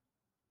down.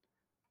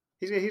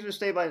 He's gonna keep his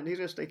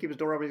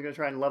door open. He's gonna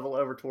try and level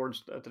over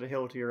towards to the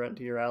hill to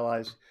your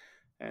allies,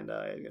 and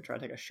he's gonna try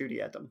and take a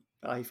shooty at them.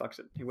 He fucks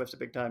it. He whiffs it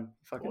big time.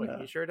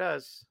 He sure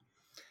does.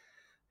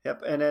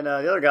 Yep. And then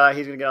the other guy,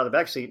 he's going to get out of the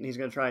back seat and he's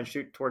going to try and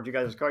shoot towards you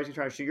guys' cars. He's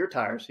trying to shoot your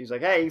tires. He's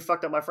like, hey, you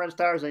fucked up my friend's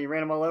tires and you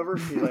ran them all over.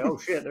 He's like, oh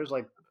shit, there's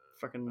like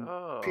fucking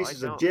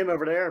pieces of Jim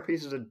over there,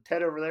 pieces of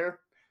Ted over there.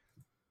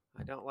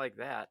 I don't like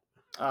that.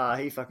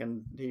 He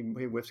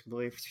whiffs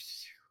completely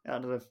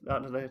out into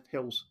the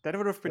hills. That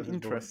would have been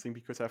interesting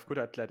because I have good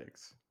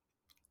athletics.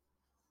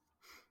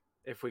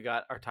 If we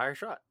got our tire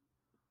shot.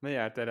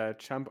 Yeah, that I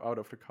jump out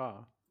of the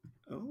car.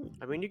 Oh.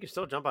 I mean, you can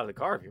still jump out of the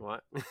car if you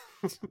want.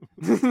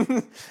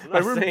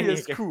 I wouldn't be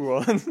as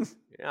cool.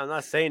 Yeah, I'm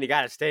not saying you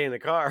got to stay in the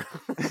car.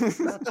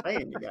 I'm not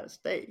saying you got to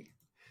stay.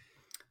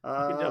 You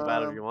can jump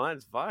out if you want.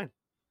 It's fine.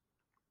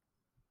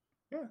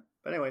 Yeah.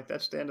 But anyway,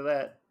 that's the end of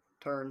that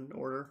turn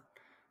order.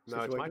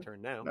 No, it's my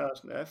turn now. No,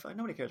 it's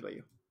nobody cares about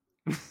you.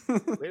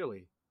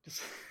 Clearly.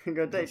 Just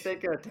go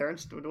take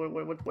Terrence.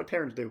 What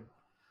Terrence do?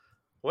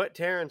 What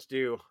Terrence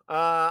do?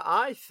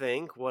 I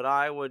think what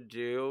I would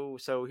do.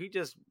 So he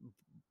just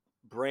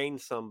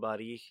brained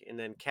somebody, and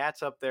then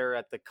Cat's up there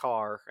at the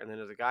car, and then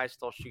there's a guy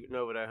still shooting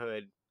over the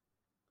hood.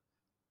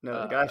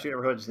 No, the guy shooting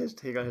over the hood,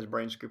 he got his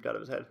brain scooped out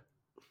of his head.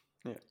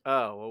 Yeah.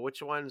 Oh well,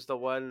 which one's the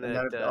one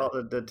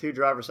that? The two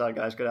driver's side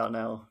guys get out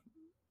now,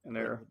 and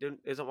they're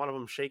isn't one of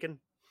them shaken?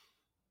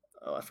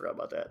 Oh, I forgot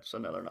about that. So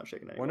no, they're not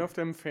shaking anymore. One of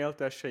them failed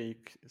their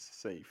shake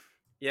safe.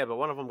 Yeah, but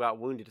one of them got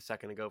wounded a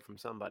second ago from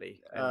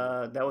somebody.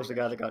 That was the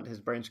guy that got his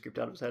brain scooped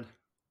out of his head.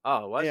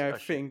 Oh, what? Yeah, I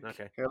think.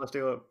 Okay. Here, let's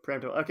do a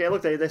preemptive. Okay,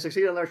 look, they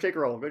succeeded on their shaker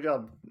roll. Good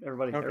job,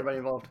 everybody. Okay. Everybody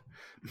involved.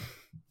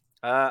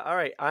 All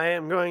right, I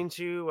am going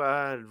to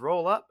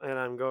roll up, and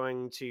I'm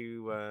going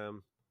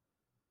to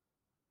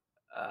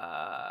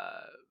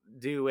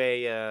do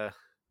a.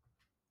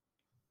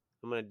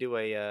 I'm gonna do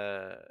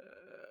a.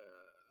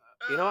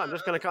 You know what? I'm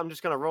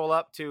just gonna roll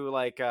up to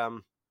like a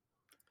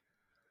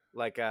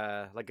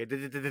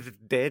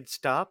dead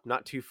stop,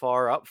 not too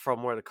far up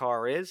from where the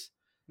car is,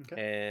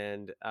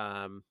 and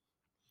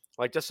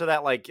like just so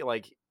that like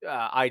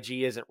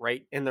IG isn't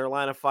right in their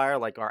line of fire,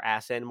 like our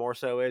ass end more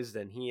so is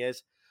than he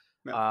is.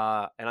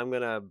 No. And I'm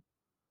gonna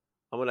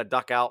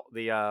duck out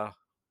the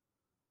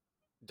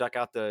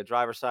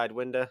driver's side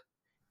window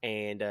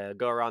and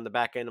go around the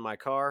back end of my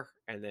car,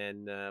 and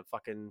then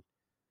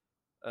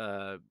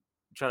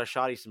try to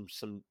shotty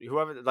some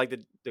whoever, like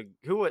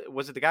who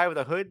was it, the guy with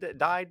the hood that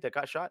died that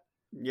got shot?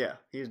 Yeah,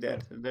 he's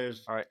dead.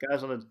 There's all right.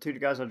 Two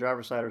guys on the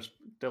driver's side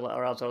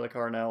are outside of the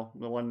car now.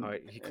 The one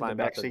he climbed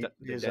back seat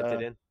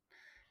dented in.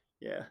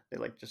 Yeah, they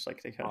kind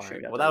of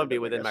shoot. Well, that would be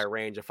within my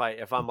range if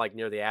I'm like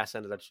near the ass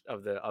end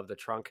of the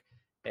trunk,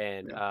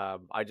 and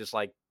I just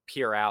like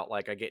peer out,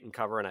 like I get in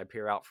cover and I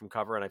peer out from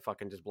cover and I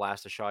fucking just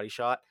blast a shoddy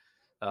shot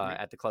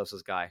at the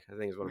closest guy. I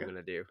think is what I'm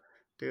gonna do.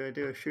 Do a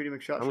shooty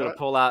McShot. I'm gonna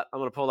pull out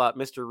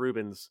Mr.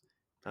 Rubens.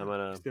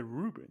 Mr.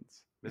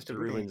 Rubens. Mr.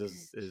 Rubens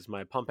is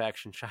my pump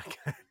action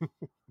shotgun.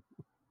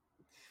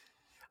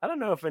 I don't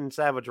know if in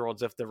Savage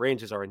Worlds if the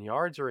ranges are in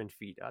yards or in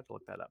feet. I have to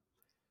look that up.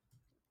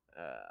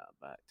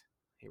 But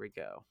here we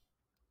go.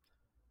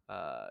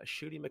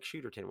 Shooty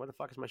McShooterton. Where the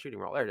fuck is my shooting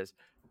roll? There it is.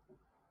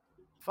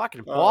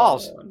 Fucking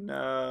balls. Oh,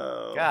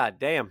 no. God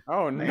damn.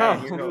 Oh,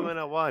 no. You're doing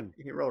a 1.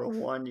 He rolled a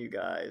 1, you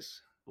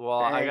guys.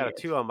 Well, dang, I got a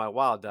 2 on my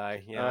wild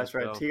die. Yeah, that's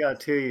right. He got a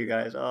 2, you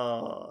guys.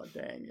 Oh,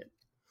 dang it.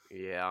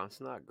 Yeah, it's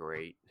not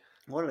great.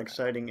 What an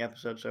exciting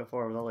episode so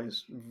far with all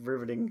these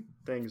riveting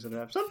things that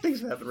happen. Some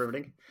things have been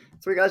riveting.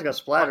 3 guys got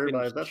splattered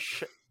by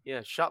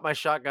that. Shot my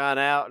shotgun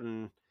out,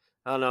 and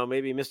I don't know,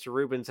 maybe Mr.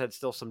 Rubens had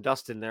still some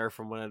dust in there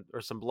from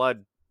or some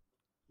blood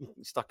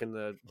stuck in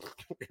the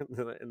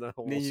in the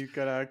holes. Then you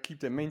gotta keep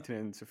the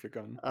maintenance of your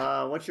gun.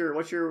 What's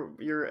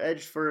your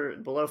edge for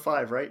below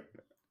 5, right?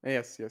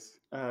 Yes.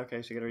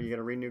 Okay, so you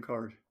gotta read a new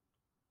card.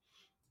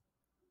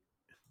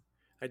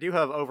 I do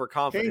have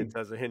overconfidence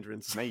as a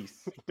hindrance.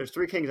 Nice. There's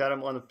 3 kings out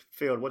on the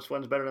field. Which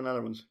one's better than the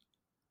other ones?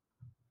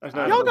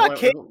 Y'all got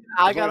king.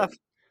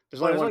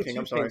 There's only one king.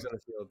 I'm sorry. On the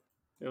field.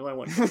 There's only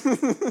one.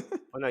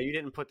 Oh no, you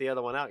didn't put the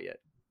other one out yet.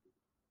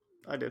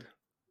 I did.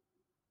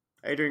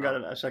 Adrian got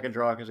a second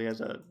draw because he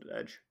has an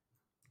edge.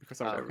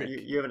 Because I'm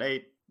you have an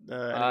 8.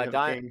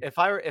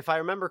 If I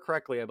remember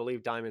correctly, I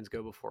believe diamonds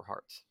go before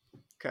hearts.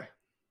 Okay.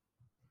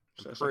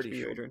 So pretty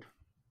sure. Adrian.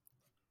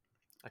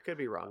 I could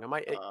be wrong. It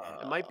might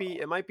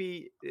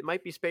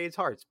be spades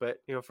hearts, but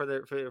you know,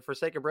 for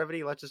sake of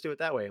brevity, let's just do it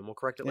that way, and we'll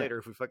correct it later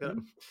if we fuck it up.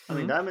 I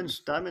mean,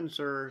 diamonds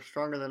are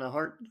stronger than a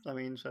heart. I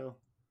mean, so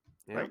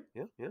yeah, right?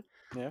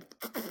 Yeah.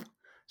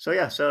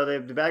 So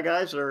the bad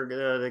guys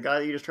are the guy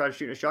that you just tried to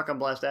shoot a shotgun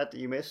blast at that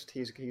you missed.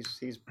 He's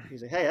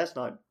like, hey, that's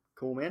not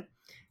cool, man.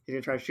 He's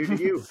gonna try to shoot at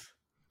you.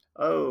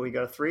 Oh, he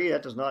got a 3.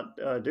 That does not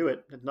do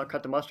it. It does not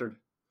cut the mustard.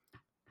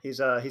 He's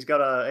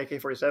got a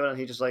AK-47 and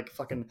he just like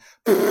fucking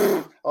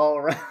all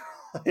around.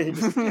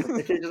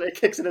 It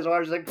kicks in his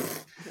arms, like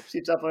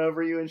shoots up and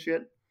over you and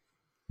shit.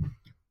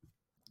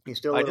 He's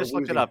still. I just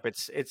looked it up.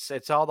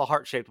 It's all the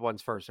heart shaped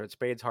ones first. So it's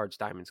spades, hearts,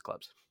 diamonds,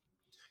 clubs.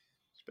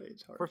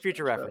 Spades, hearts, for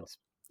future reference.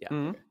 Yeah.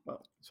 Mm-hmm. Okay,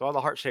 well. So all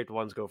the heart shaped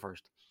ones go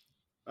first.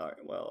 All right.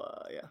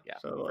 Well, yeah. Yeah.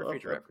 So for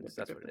future reference,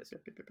 that's what it is. So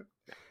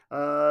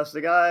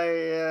the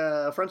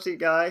guy, front seat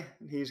guy,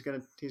 he's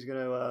gonna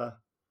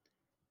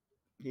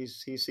he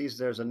sees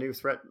there's a new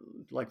threat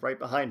like right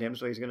behind him,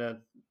 so he's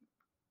gonna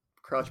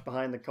crouch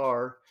behind the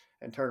car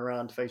and turn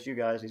around to face you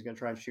guys. He's gonna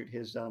try and shoot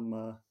his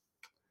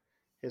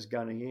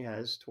gun he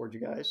has towards you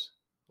guys.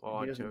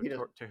 Well, He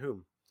doesn't. to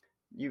whom?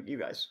 You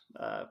guys.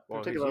 Well,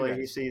 particularly,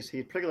 who's he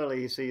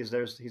sees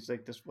there's. He's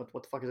like this. What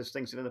the fuck is this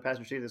thing sitting in the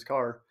passenger seat of this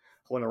car,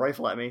 holding a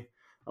rifle at me?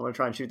 I'm gonna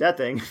try and shoot that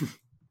thing.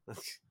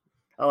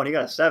 Oh, and he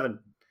got a 7,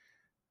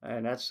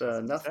 and that's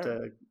enough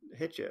to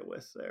hit you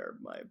with there,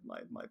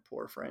 my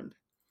poor friend.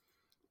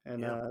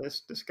 And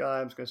this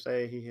guy, I'm just gonna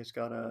say he's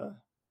got a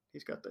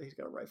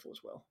rifle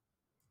as well.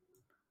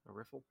 A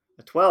rifle?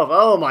 A 12.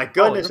 Oh my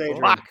goodness,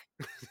 Adrian.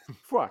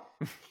 Fuck.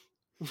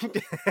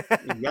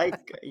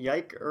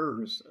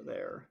 Yikers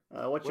there.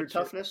 What's your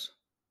toughness?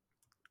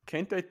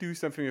 Can't I do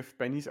something with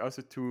Benny's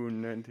also to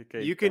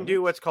indicate? You can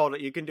do what's called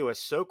you can do a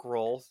soak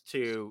roll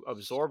to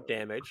absorb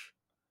damage,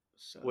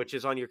 which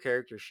is on your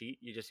character sheet.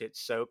 You just hit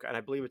soak, and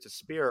I believe it's a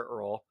spirit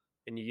roll,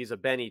 and you use a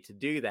Benny to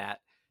do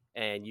that.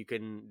 And you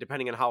can,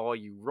 depending on how well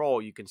you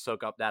roll, you can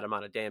soak up that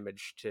amount of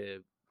damage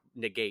to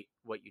negate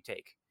what you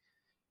take.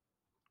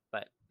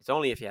 But it's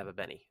only if you have a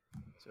Benny.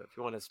 So if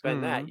you want to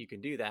spend that, you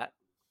can do that.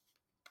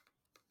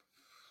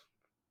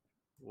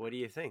 What do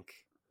you think?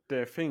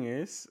 The thing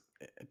is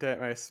that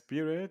my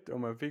spirit or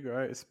my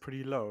vigor is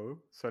pretty low,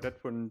 so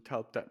that wouldn't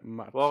help that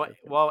much.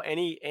 Well,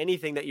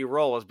 anything that you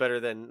roll is better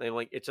than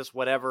like it's just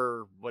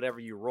whatever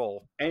you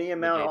roll. Any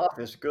amount off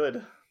is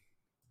good.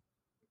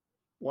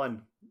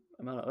 1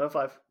 amount of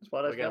 5.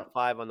 We got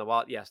 5 on the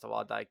wild. Yes, the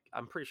wild die.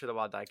 I'm pretty sure the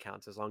wild die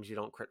counts as long as you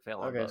don't crit fail.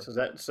 Okay, on both.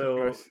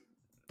 so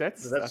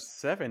that's a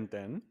 7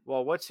 then.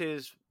 Well, what's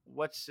his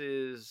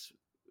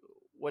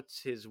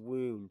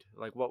wound?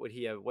 Like, what would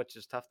he have? What's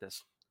his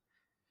toughness?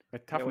 My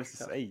toughness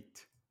is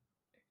 8.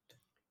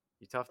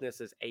 Your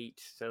toughness is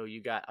 8, so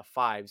you got a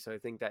 5. So I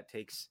think that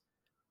takes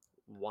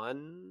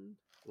one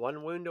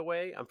wound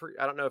away.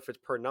 I don't know if it's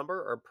per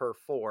number or per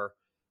 4.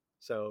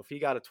 So if he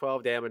got a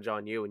 12 damage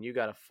on you and you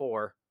got a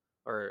 4,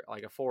 or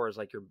like a 4 is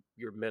like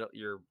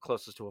your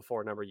closest to a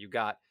 4 number you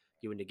got,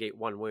 you would negate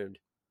 1 wound.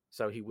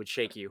 So he would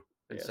shake you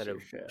instead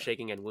of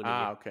shaking and wounding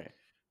you. Okay.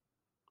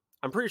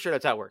 I'm pretty sure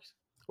that's how it works.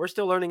 We're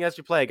still learning as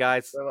we play,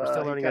 guys. So, we're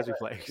still learning as we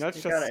play.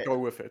 Let's just go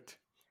with it.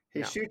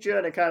 He shoots you,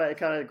 and it kind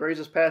of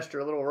grazes past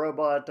your little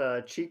robot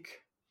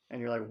cheek, and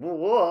you're like,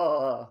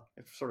 whoa!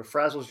 It sort of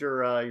frazzles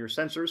your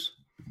sensors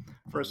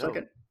for a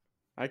second.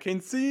 I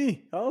can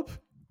see. Help!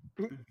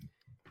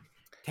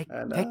 Take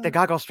the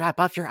goggle strap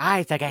off your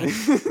eyes again.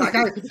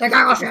 The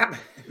goggle strap.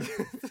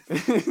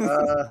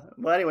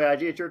 Well, anyway,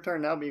 IG, it's your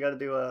turn now, but you got to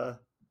do a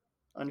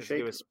unshake.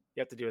 You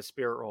have to do a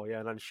spirit roll,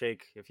 and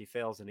unshake. If he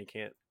fails, then he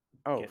can't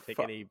take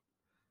any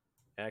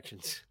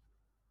actions.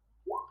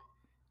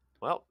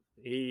 Well,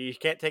 he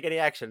can't take any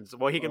actions.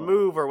 Well, he can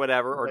move or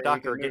whatever, or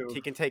duck, or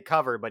he can take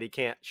cover, but he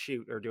can't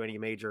shoot or do any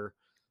major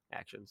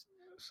actions.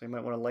 So you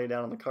might want to lay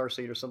down on the car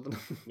seat or something.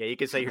 Yeah, you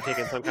could say you're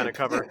taking some kind of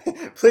cover.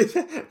 Please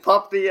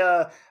pop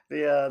the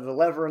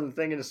lever and the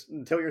thing and just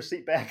tilt your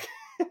seat back.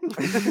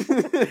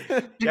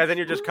 Yeah, then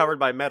you're just covered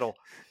by metal.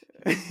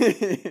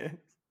 He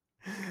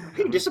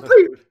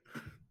disappeared.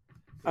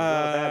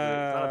 Not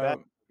a bad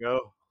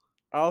go.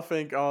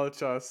 I'll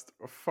just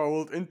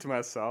fold into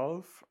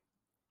myself.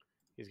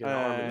 He's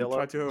gonna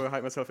try to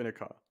hide myself in a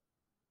car.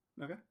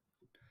 Okay.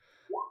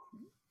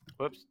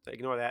 Whoops!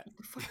 Ignore that. What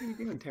the fuck are you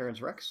doing,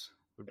 Terrence Rex?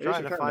 I'm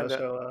trying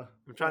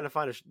to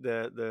find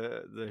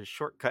the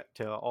shortcut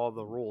to all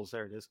the rules.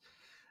 There it is.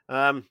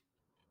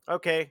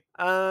 Okay.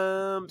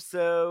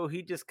 So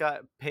he just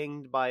got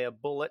pinged by a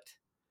bullet.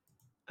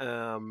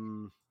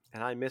 And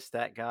I missed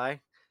that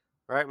guy.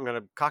 All right, I'm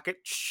gonna cock it,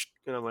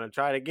 and I'm gonna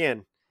try it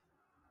again.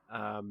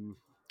 I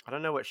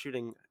don't know what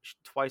shooting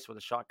twice with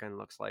a shotgun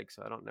looks like,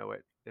 so I don't know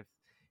if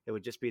it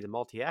would just be the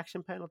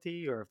multi-action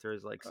penalty, or if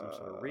there's like some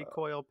sort of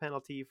recoil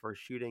penalty for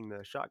shooting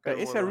the shotgun.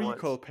 There is a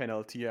recoil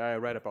penalty. I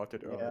read about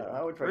it earlier.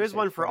 Yeah, there is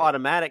one for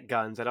automatic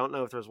guns. I don't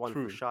know if there's one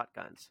for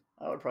shotguns.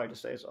 I would probably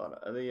just say it's on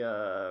what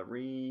the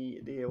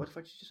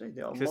fuck did you say?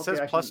 It says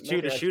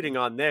 +2 to shooting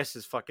on this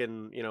is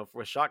fucking,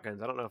 with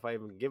shotguns. I don't know if I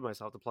even give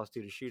myself the +2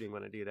 to shooting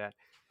when I do that.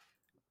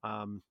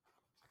 I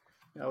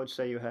would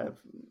say you have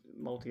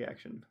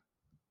multi-action.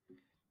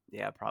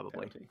 Yeah,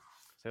 probably. Penalty.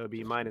 So it would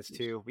be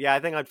 -2. Yeah,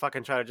 I think I'd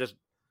fucking try to just.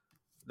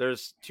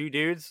 There's 2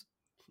 dudes.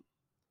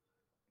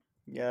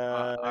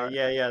 Yeah,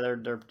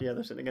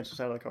 they're sitting against the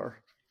side of the car.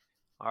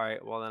 All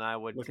right, well then I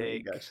would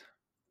take.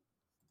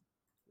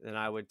 Then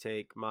I would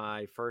take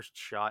my first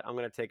shot. I'm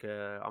gonna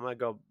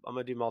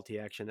do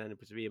multi-action, then it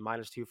would be a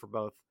 -2 for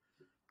both.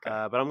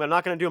 Okay. But I'm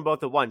not gonna do them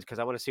both at once because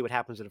I want to see what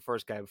happens to the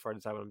first guy before I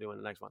decide what I'm doing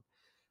the next one.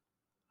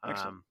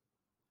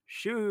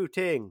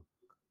 Shooting.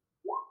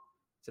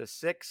 It's a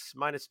 6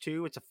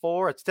 -2. It's a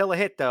 4. It's still a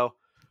hit though.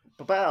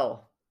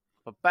 Bow.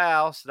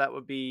 So that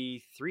would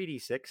be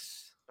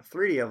 3d6.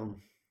 3 of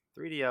them.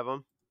 3D of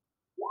them.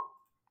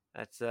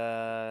 That's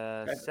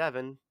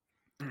 7.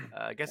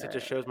 I guess it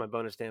just shows my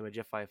bonus damage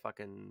if I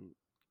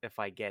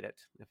get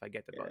it. If I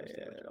get the bonus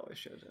damage. It always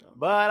shows it.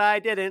 But I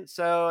didn't,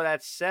 so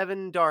that's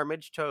 7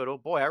 damage total.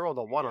 Boy, I rolled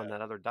a 1 on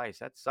that other dice.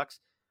 That sucks.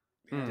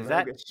 Does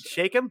that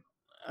shake him?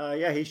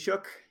 Yeah, he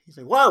shook. He's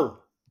like, "Whoa!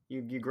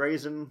 You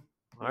graze him."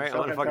 All right, I'm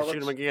gonna fucking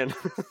shoot him again.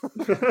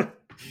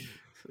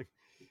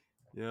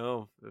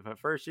 If at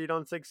first you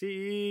don't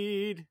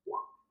succeed,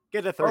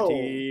 get a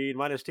 13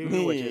 minus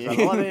 2, which is an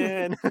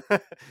 11.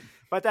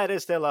 But that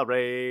is still a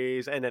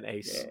raise and an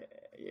ace.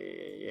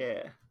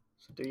 Yeah.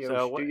 So do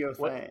your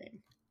thing.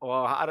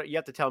 Well, you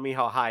have to tell me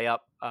how high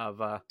up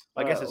of. I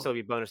guess it'd still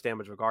be bonus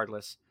damage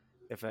regardless.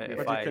 But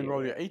you can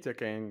roll your 8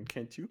 again,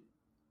 can't you?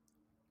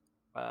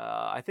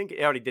 I think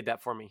it already did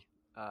that for me.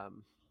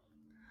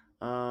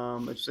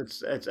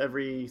 It's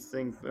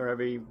everything or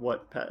every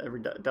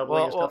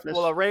doubling his toughness.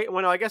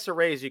 Well, I guess a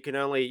raise you can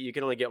only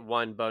get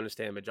 1 bonus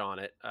damage on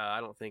it. I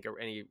don't think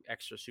any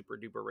extra super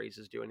duper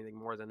raises do anything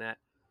more than that.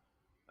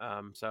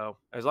 So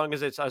as long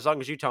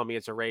as you tell me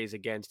it's a raise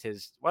against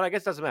his, well, I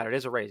guess it doesn't matter. It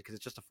is a raise because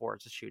it's just a 4.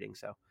 It's a shooting.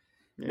 So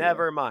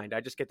never mind.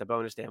 I just get the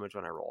bonus damage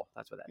when I roll.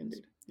 That's what that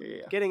is.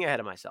 Yeah. Getting ahead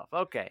of myself.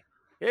 Okay,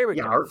 here we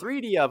go.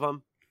 3D of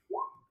them.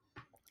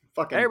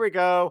 There we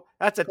go.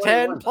 That's a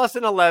 21. 10 plus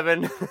an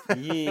 11.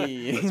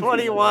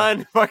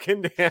 21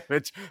 fucking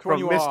damage 21.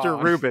 From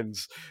Mr.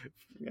 Rubens.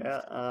 Yeah.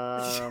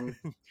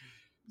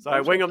 So I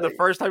wing him the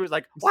first time. He's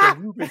like,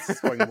 Rubens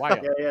going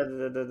wild. Yeah.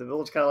 The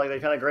bullets kind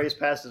of graze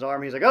past his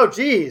arm. He's like, "Oh,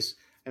 geez."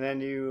 And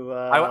then you.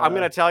 I'm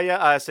gonna tell you,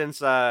 since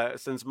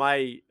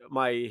my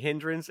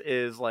hindrance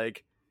is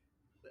like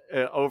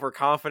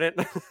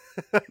overconfident,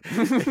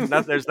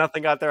 there's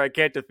nothing out there I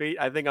can't defeat.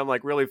 I think I'm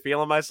like really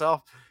feeling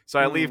myself. So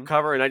I leave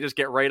cover and I just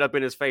get right up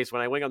in his face.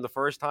 When I wing him the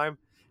first time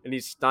and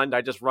he's stunned, I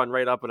just run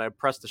right up and I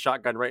press the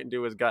shotgun right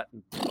into his gut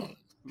and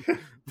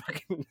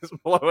just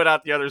blow it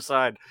out the other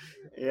side.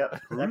 Yep,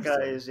 that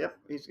guy is. Yep,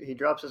 he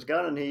drops his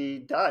gun and he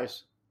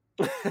dies.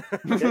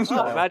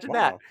 Imagine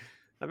that!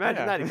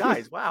 Imagine that he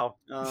dies. Wow.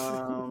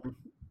 So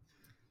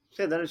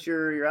then it's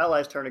your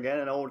ally's turn again,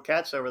 and old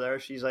Cat's over there.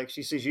 She's like,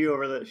 she sees you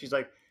over the. She's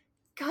like,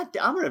 "God,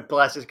 I'm gonna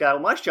blast this guy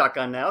with my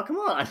shotgun now. Come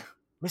on."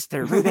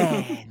 Mr.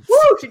 Rubens.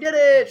 Woo! She did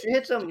it. She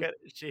hits him.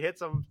 She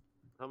hits him.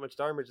 How much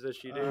damage does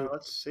she do?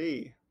 Let's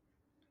see.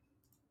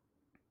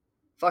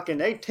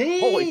 Fucking 18.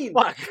 Holy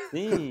fuck.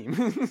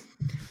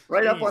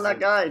 Right up on that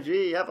guy.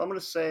 Gee, yep. I'm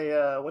gonna say,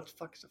 what the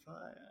fuck is the 5?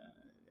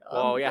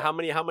 Well, yeah. How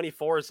many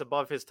 4s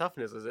above his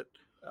toughness is it?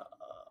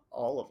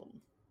 All of them.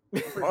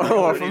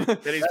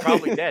 Then he's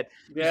probably dead.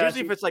 Yeah,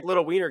 usually if it's like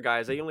little wiener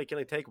guys, they only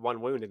can take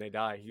 1 wound and they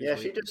die.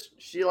 Usually.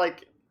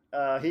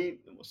 Yeah,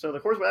 so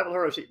the course what happened to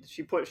her was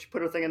she put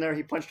her thing in there,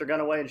 he punched her gun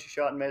away and she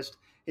shot and missed.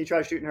 He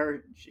tried shooting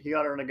her, he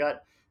got her in the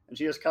gut, and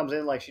she just comes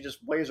in like she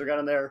just waves her gun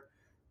in there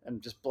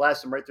and just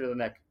blasts him right through the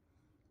neck.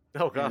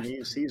 Oh gosh. He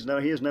is no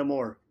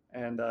more.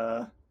 And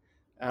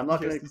I'm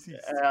not gonna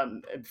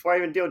before I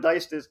even deal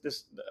dice this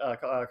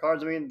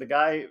cards, the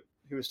guy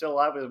who is still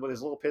alive with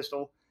his little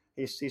pistol,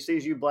 he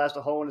sees you blast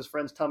a hole in his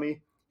friend's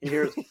tummy. He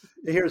hears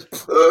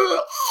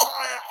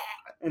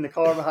in the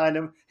car behind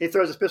him. He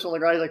throws his pistol on the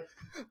ground. He's like,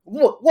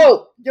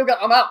 "Whoa, yo,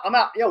 I'm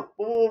out, yo,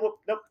 whoa,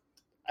 nope."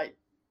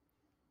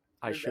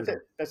 I shoot.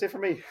 That's it for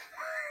me.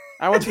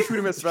 I want to shoot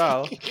him as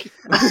well.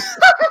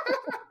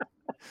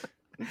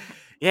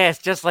 Yes,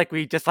 just like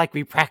we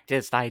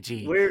practiced,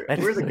 IG. We're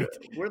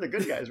the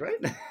good guys, right?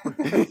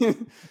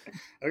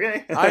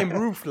 Okay. I'm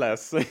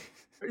ruthless.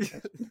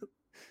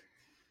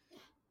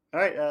 All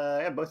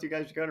right, both of you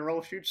guys go and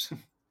roll shoots.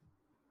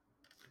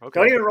 Okay.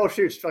 Don't even roll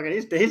shoots. Fucking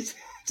he's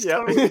yeah.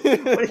 Totally,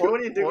 what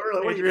do you do?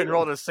 Adrian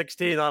rolled a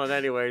 16 on it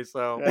anyway,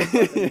 so.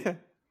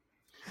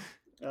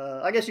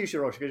 I guess you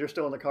should roll because you're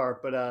still in the car.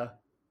 But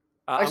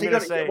actually,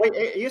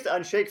 wait. You used to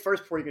unshake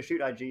first before you can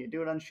shoot IG.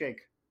 Do an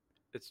unshake.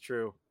 It's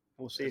true.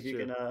 We'll see if you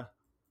can.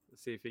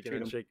 Let's see if you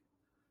can unshake.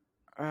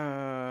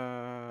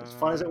 As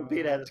fun as it would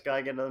be to have this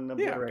guy get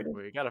obliterated.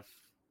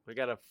 We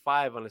got a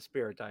 5 on a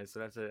spirit die, so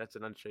that's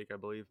an unshake, I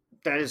believe.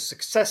 That is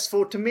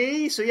successful to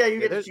me. So yeah,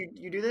 you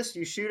do this.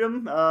 You shoot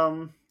him.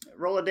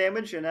 Roll a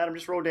damage, and Adam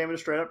just roll damage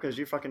straight up because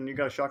you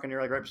got a shotgun.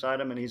 You're like right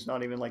beside him, and he's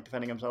not even like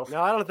defending himself.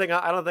 No, I don't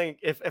think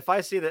if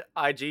I see that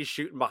IG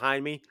shooting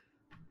behind me.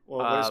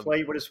 Well,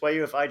 would it sway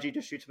you if IG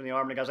just shoots him in the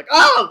arm and the guy's like,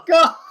 "Oh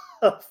god."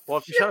 Well,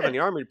 if you shot him in the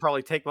arm, you'd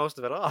probably take most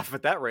of it off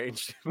at that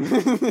range.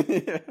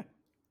 Yeah.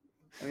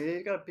 I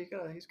mean,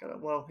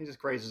 he just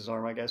grazes his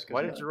arm, I guess.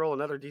 Why didn't you roll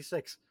another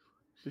D6?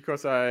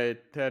 Because I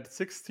had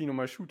 16 on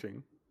my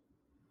shooting.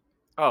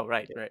 Oh,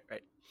 right.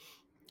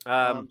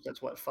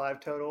 That's what, 5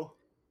 total?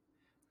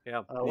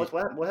 Yeah.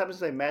 What happens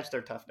if they match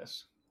their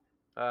toughness?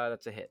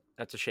 That's a hit.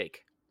 That's a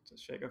shake. It's a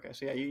shake. Okay,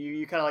 so yeah,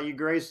 you kind of like you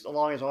graze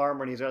along his arm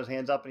when he's got his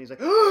hands up, and he's like,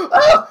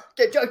 "Oh,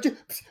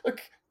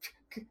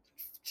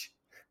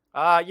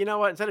 you know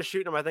what? Instead of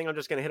shooting him, I think I'm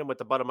just gonna hit him with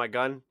the butt of my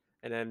gun,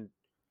 and then,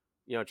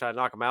 try to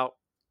knock him out.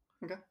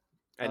 Okay.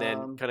 And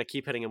then kind of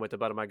keep hitting him with the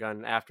butt of my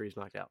gun after he's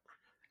knocked out.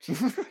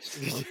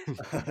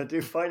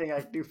 do fighting.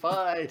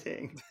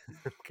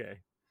 Okay.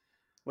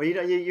 Well, you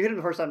hit him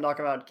the first time, knock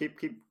him out. Keep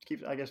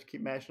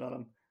mashing on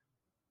him.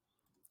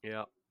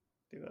 Yeah.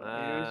 You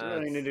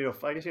don't even need to do a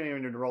fight. You don't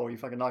even need to roll. You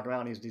fucking knock him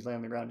out, and he's laying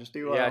on the ground. Just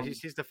do. Yeah,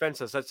 he's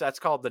defenseless. That's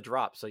called the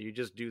drop. So you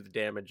just do the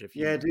damage if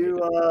you. Yeah,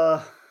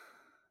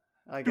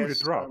 I guess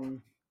the drop.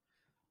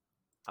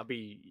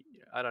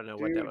 I don't know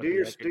Do what that your, would do be.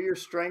 your I could- do your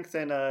strength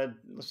and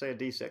let's say a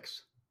D6.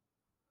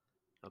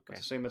 okay.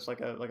 Let's assume it's like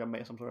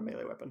some sort of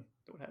melee weapon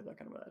that would have that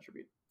kind of an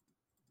attribute.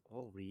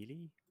 Oh,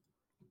 really?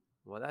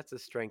 Well, that's a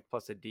strength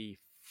plus a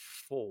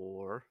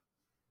D4,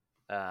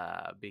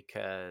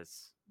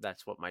 because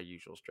that's what my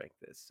usual strength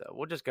is. So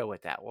we'll just go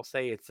with that. We'll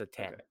say it's a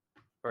 10 Okay.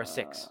 or a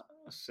 6.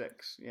 A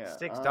 6, yeah.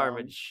 6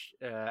 damage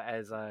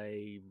as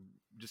I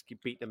just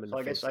keep beating him in So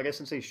the I face. guess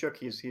since he's shook,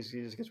 he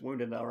just gets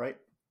wounded now, right?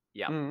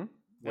 Yeah, Mhm.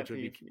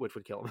 which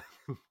would kill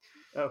him.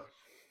 Oh,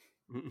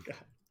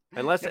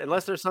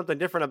 unless there's something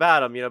different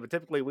about him, but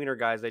typically wiener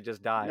guys, they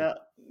just die.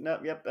 no,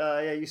 yep.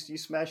 Yeah, you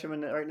smash him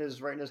right in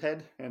his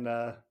head, and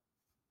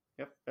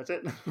yep, that's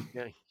it.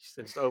 Yeah,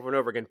 it's over and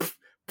over again.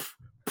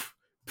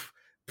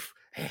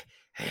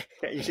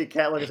 You see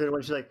Cat look at it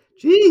when she's like,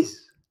 "Jeez."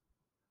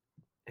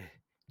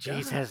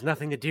 Jeez has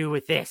nothing to do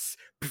with this.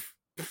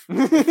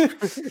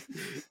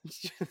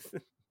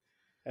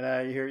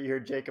 And you hear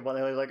Jacob on the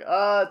hill. He's like,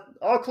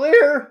 all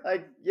clear.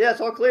 Yeah,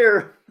 it's all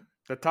clear.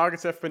 The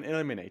targets have been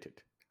eliminated.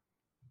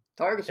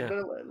 Targets have been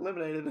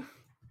eliminated.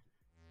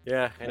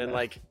 Yeah, and then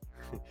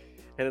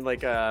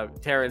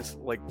Terrence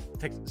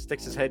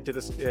sticks his head to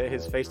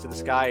his face to the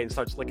sky and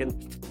starts licking.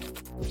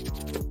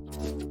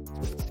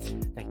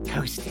 The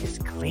coast is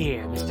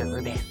clear, Mr.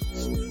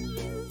 Rubens.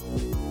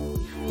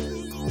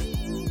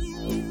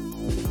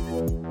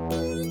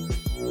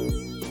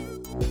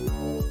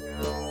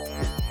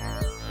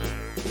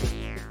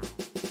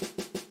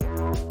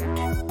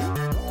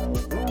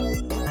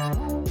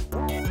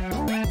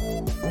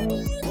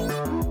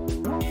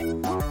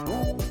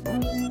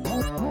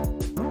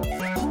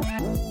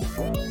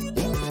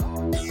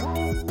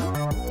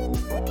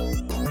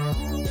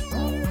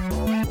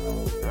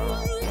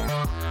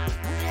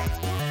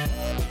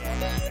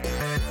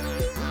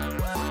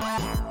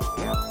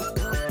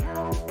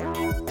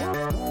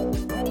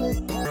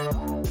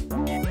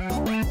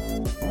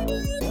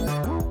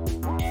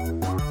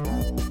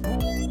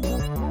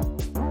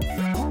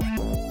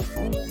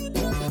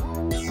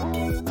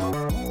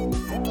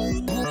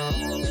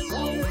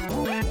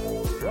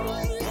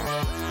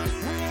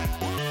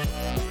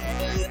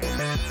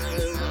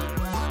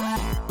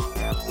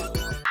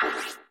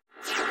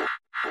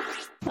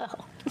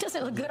 Does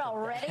it look good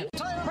already?